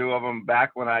talking to the 2 of them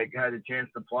back when I had a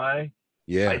chance to play.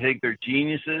 Yeah. I think they're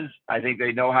geniuses. I think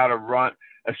they know how to run,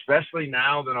 especially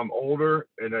now that I'm older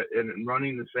and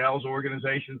running the sales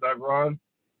organizations I've run.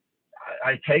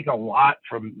 I take a lot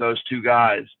from those 2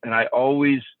 guys, and I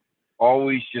always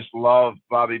just love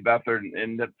Bobby Beathard.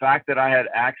 And the fact that I had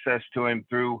access to him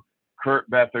through Kurt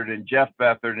Beathard and Jeff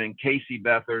Beathard and Casey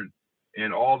Beathard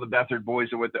and all the Beathard boys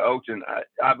that went to Oakton,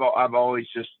 I've always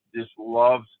just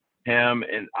loved him.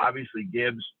 And obviously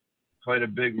Gibbs played a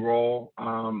big role.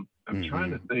 I'm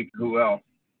trying to think who else.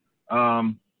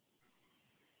 I'm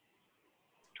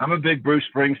a big Bruce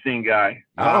Springsteen guy.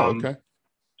 Okay.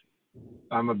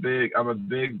 I'm a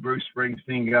big Bruce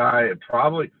Springsteen guy.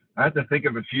 I have to think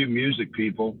of a few music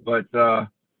people, but I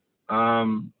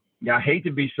hate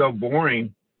to be so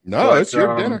boring. No, but, it's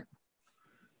your dinner.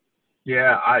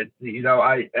 Yeah, I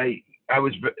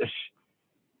was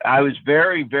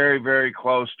very, very, very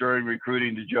close during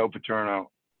recruiting to Joe Paterno.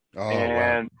 Oh,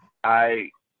 and wow.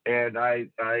 and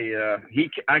he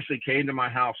actually came to my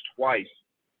house twice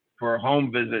for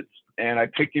home visits, and I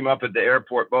picked him up at the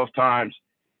airport both times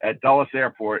at Dulles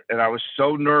Airport, and I was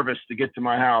so nervous to get to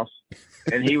my house.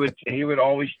 And he would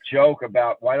always joke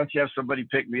about, why don't you have somebody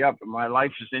pick me up? My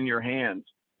life is in your hands.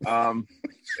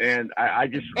 And I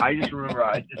just remember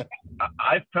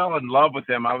I fell in love with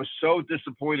him. I was so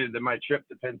disappointed that my trip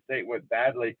to Penn State went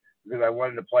badly because I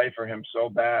wanted to play for him so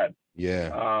bad.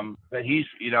 Yeah. But he's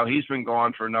been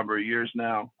gone for a number of years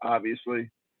now, obviously.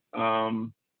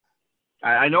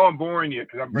 I know I'm boring you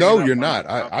because I'm no, you're not.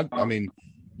 I mean,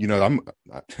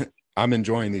 I'm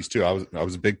enjoying these too. I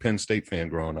was a big Penn State fan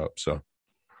growing up. So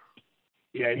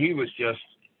yeah, he was just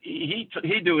he'd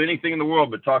do anything in the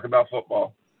world but talk about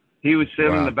football. He would sit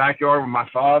in the backyard with my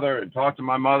father and talk to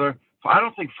my mother. I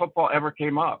don't think football ever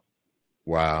came up.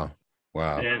 Wow.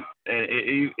 And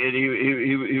he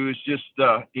was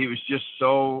just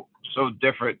so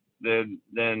different than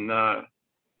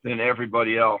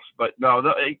everybody else. But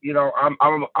no,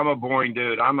 I'm a boring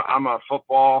dude. I'm a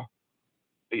football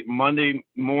Monday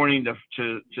morning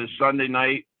to Sunday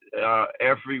night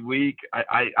every week.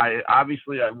 I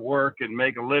obviously I work and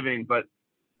make a living, but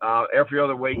every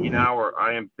other waking hour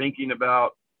I am thinking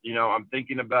about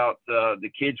the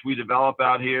kids we develop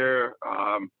out here,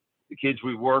 the kids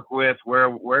we work with,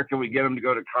 where can we get them to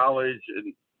go to college.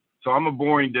 And so I'm a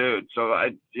boring dude. So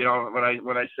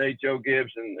when I say Joe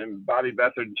Gibbs and Bobby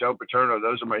Beathard and Joe Paterno,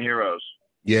 those are my heroes.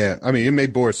 Yeah, I mean, it may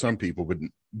bore some people, but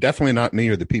definitely not me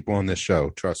or the people on this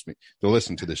show. Trust me, they'll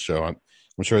listen to this show. I'm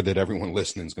sure that everyone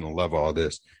listening is going to love all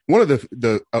this. One of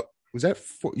the was that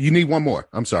four? You need one more.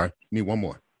 I'm sorry, you need one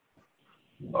more.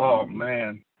 Oh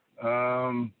man,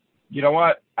 you know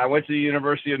what? I went to the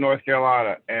University of North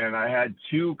Carolina, and I had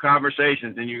two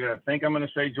conversations. And you're gonna think I'm gonna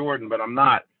say Jordan, but I'm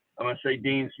not. I'm gonna say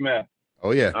Dean Smith.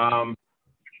 Oh yeah.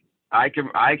 I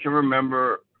can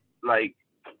remember, like,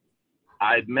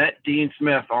 I met Dean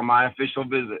Smith on my official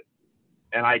visit,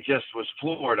 and I just was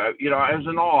floored. I was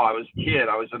in awe. I was a kid.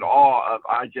 I was in awe of.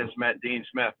 I just met Dean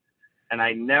Smith, and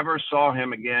I never saw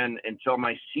him again until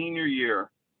my senior year.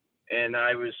 And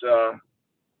I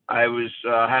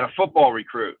had a football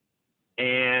recruit,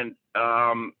 and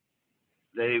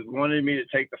they wanted me to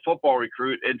take the football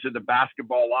recruit into the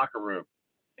basketball locker room.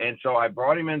 And so I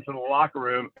brought him into the locker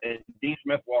room, and Dean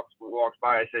Smith walks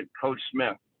by. I said, Coach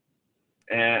Smith.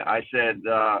 And I said,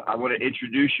 I want to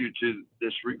introduce you to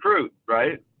this recruit,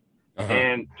 right? Uh-huh.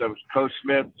 And so Coach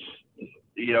Smith,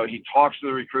 he talks to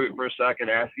the recruit for a second,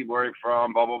 asks him where he's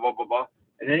from, blah, blah, blah, blah, blah.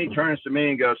 And then he turns to me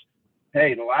and goes,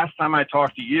 hey, the last time I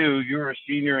talked to you, you were a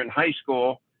senior in high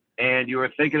school, and you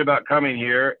were thinking about coming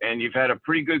here, and you've had a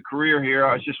pretty good career here.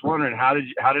 I was just wondering, how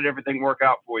did everything work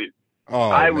out for you? Oh,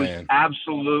 I man. I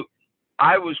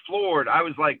was floored. I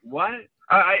was like, what?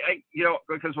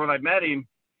 Because when I met him,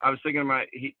 I was thinking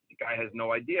the guy has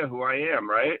no idea who I am,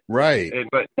 right? Right.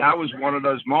 But that was one of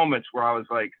those moments where I was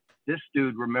like, this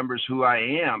dude remembers who I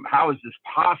am. How is this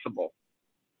possible?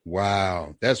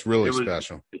 Wow. That's really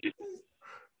special.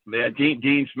 Yeah,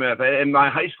 Dean Smith. And my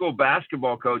high school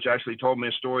basketball coach actually told me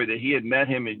a story that he had met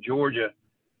him in Georgia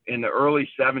in the early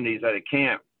 70s at a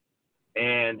camp.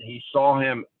 And he saw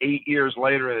him 8 years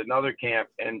later at another camp,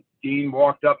 and Dean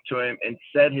walked up to him and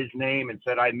said his name and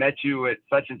said, I met you at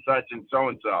such and such and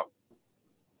so-and-so.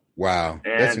 Wow.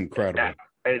 That's incredible.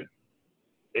 And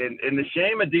the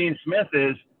shame of Dean Smith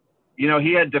is,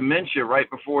 he had dementia right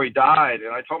before he died.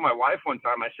 And I told my wife one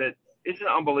time, I said, isn't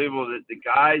it unbelievable that the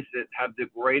guys that have the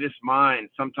greatest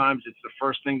minds, sometimes it's the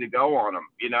first thing to go on them,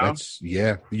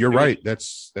 You're right.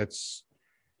 That's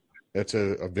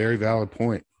a very valid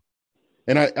point.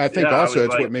 And I think also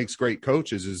it's what makes great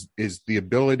coaches is the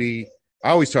ability. I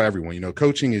always tell everyone,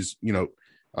 coaching is, we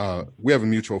have a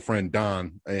mutual friend,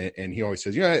 Don, and he always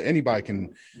says, anybody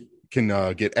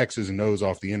can get X's and O's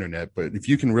off the internet, but if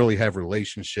you can really have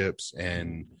relationships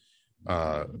and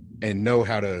know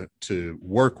how to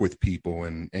work with people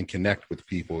and connect with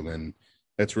people, then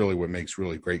that's really what makes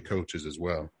really great coaches as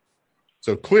well.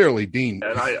 So clearly,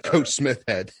 Coach Smith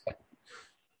had.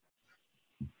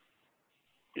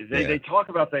 They talk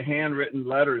about the handwritten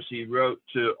letters he wrote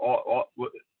to all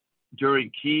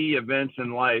during key events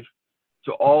in life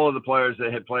to all of the players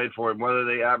that had played for him, whether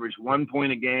they averaged 1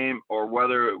 point a game or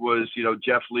whether it was,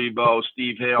 Jeff Lebo,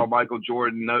 Steve Hale, Michael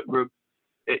Jordan, group.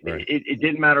 It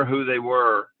didn't matter who they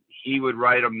were. He would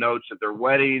write them notes at their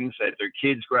weddings, at their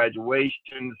kids'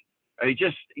 graduations. Can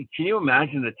you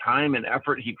imagine the time and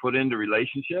effort he put into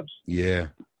relationships? Yeah.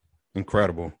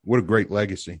 Incredible. What a great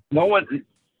legacy. No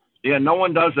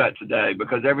one does that today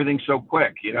because everything's so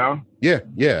quick, Yeah,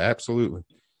 absolutely.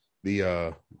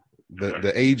 The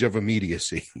the age of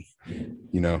immediacy.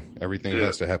 Everything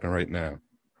has to happen right now.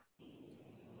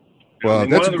 Well,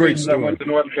 that's a great story. I went to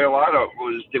North Carolina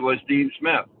was Dean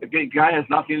Smith. The guy has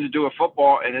nothing to do with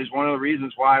football, and is one of the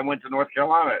reasons why I went to North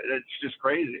Carolina. It's just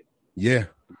crazy. Yeah,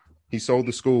 he sold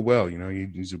the school well.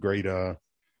 He's a great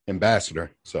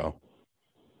ambassador. So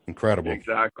incredible.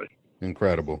 Exactly.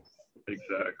 Incredible.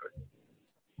 Exactly.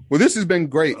 Well, this has been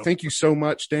great. Thank you so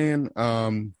much, Dan.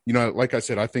 Like I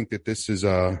said, I think that this is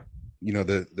the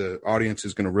audience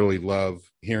is going to really love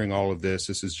hearing all of this.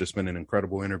 This has just been an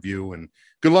incredible interview, and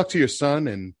good luck to your son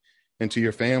and to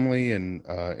your family and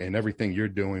everything you're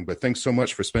doing. But thanks so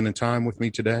much for spending time with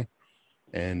me today,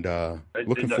 and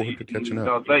looking forward to catching up.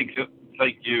 No, thank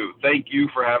you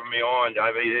for having me on.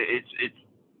 I mean,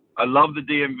 I love the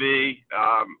DMV.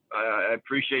 I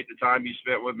appreciate the time you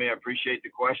spent with me. I appreciate the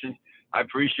questions. I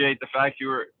appreciate the fact you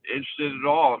were interested at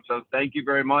all. So thank you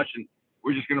very much. And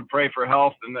we're just going to pray for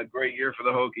health and a great year for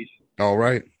the Hokies. All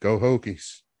right. Go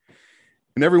Hokies.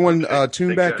 And everyone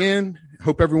tune back in.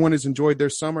 Hope everyone has enjoyed their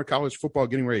summer. College football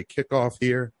getting ready to kick off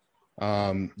here.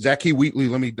 Zachy Wheatley,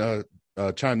 let me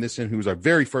chime this in, who was our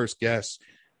very first guest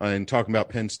and talking about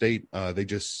Penn State. They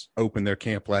just opened their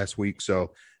camp last week.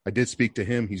 So I did speak to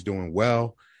him. He's doing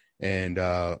well. And,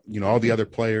 all the other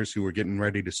players who are getting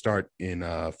ready to start in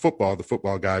football, the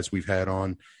football guys we've had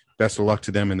on, best of luck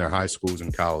to them in their high schools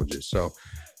and colleges. So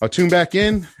I'll tune back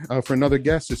in for another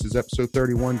guest. This is episode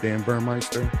 31, Dan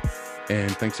Burmeister.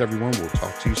 And thanks, everyone. We'll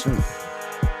talk to you soon.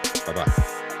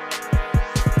 Bye-bye.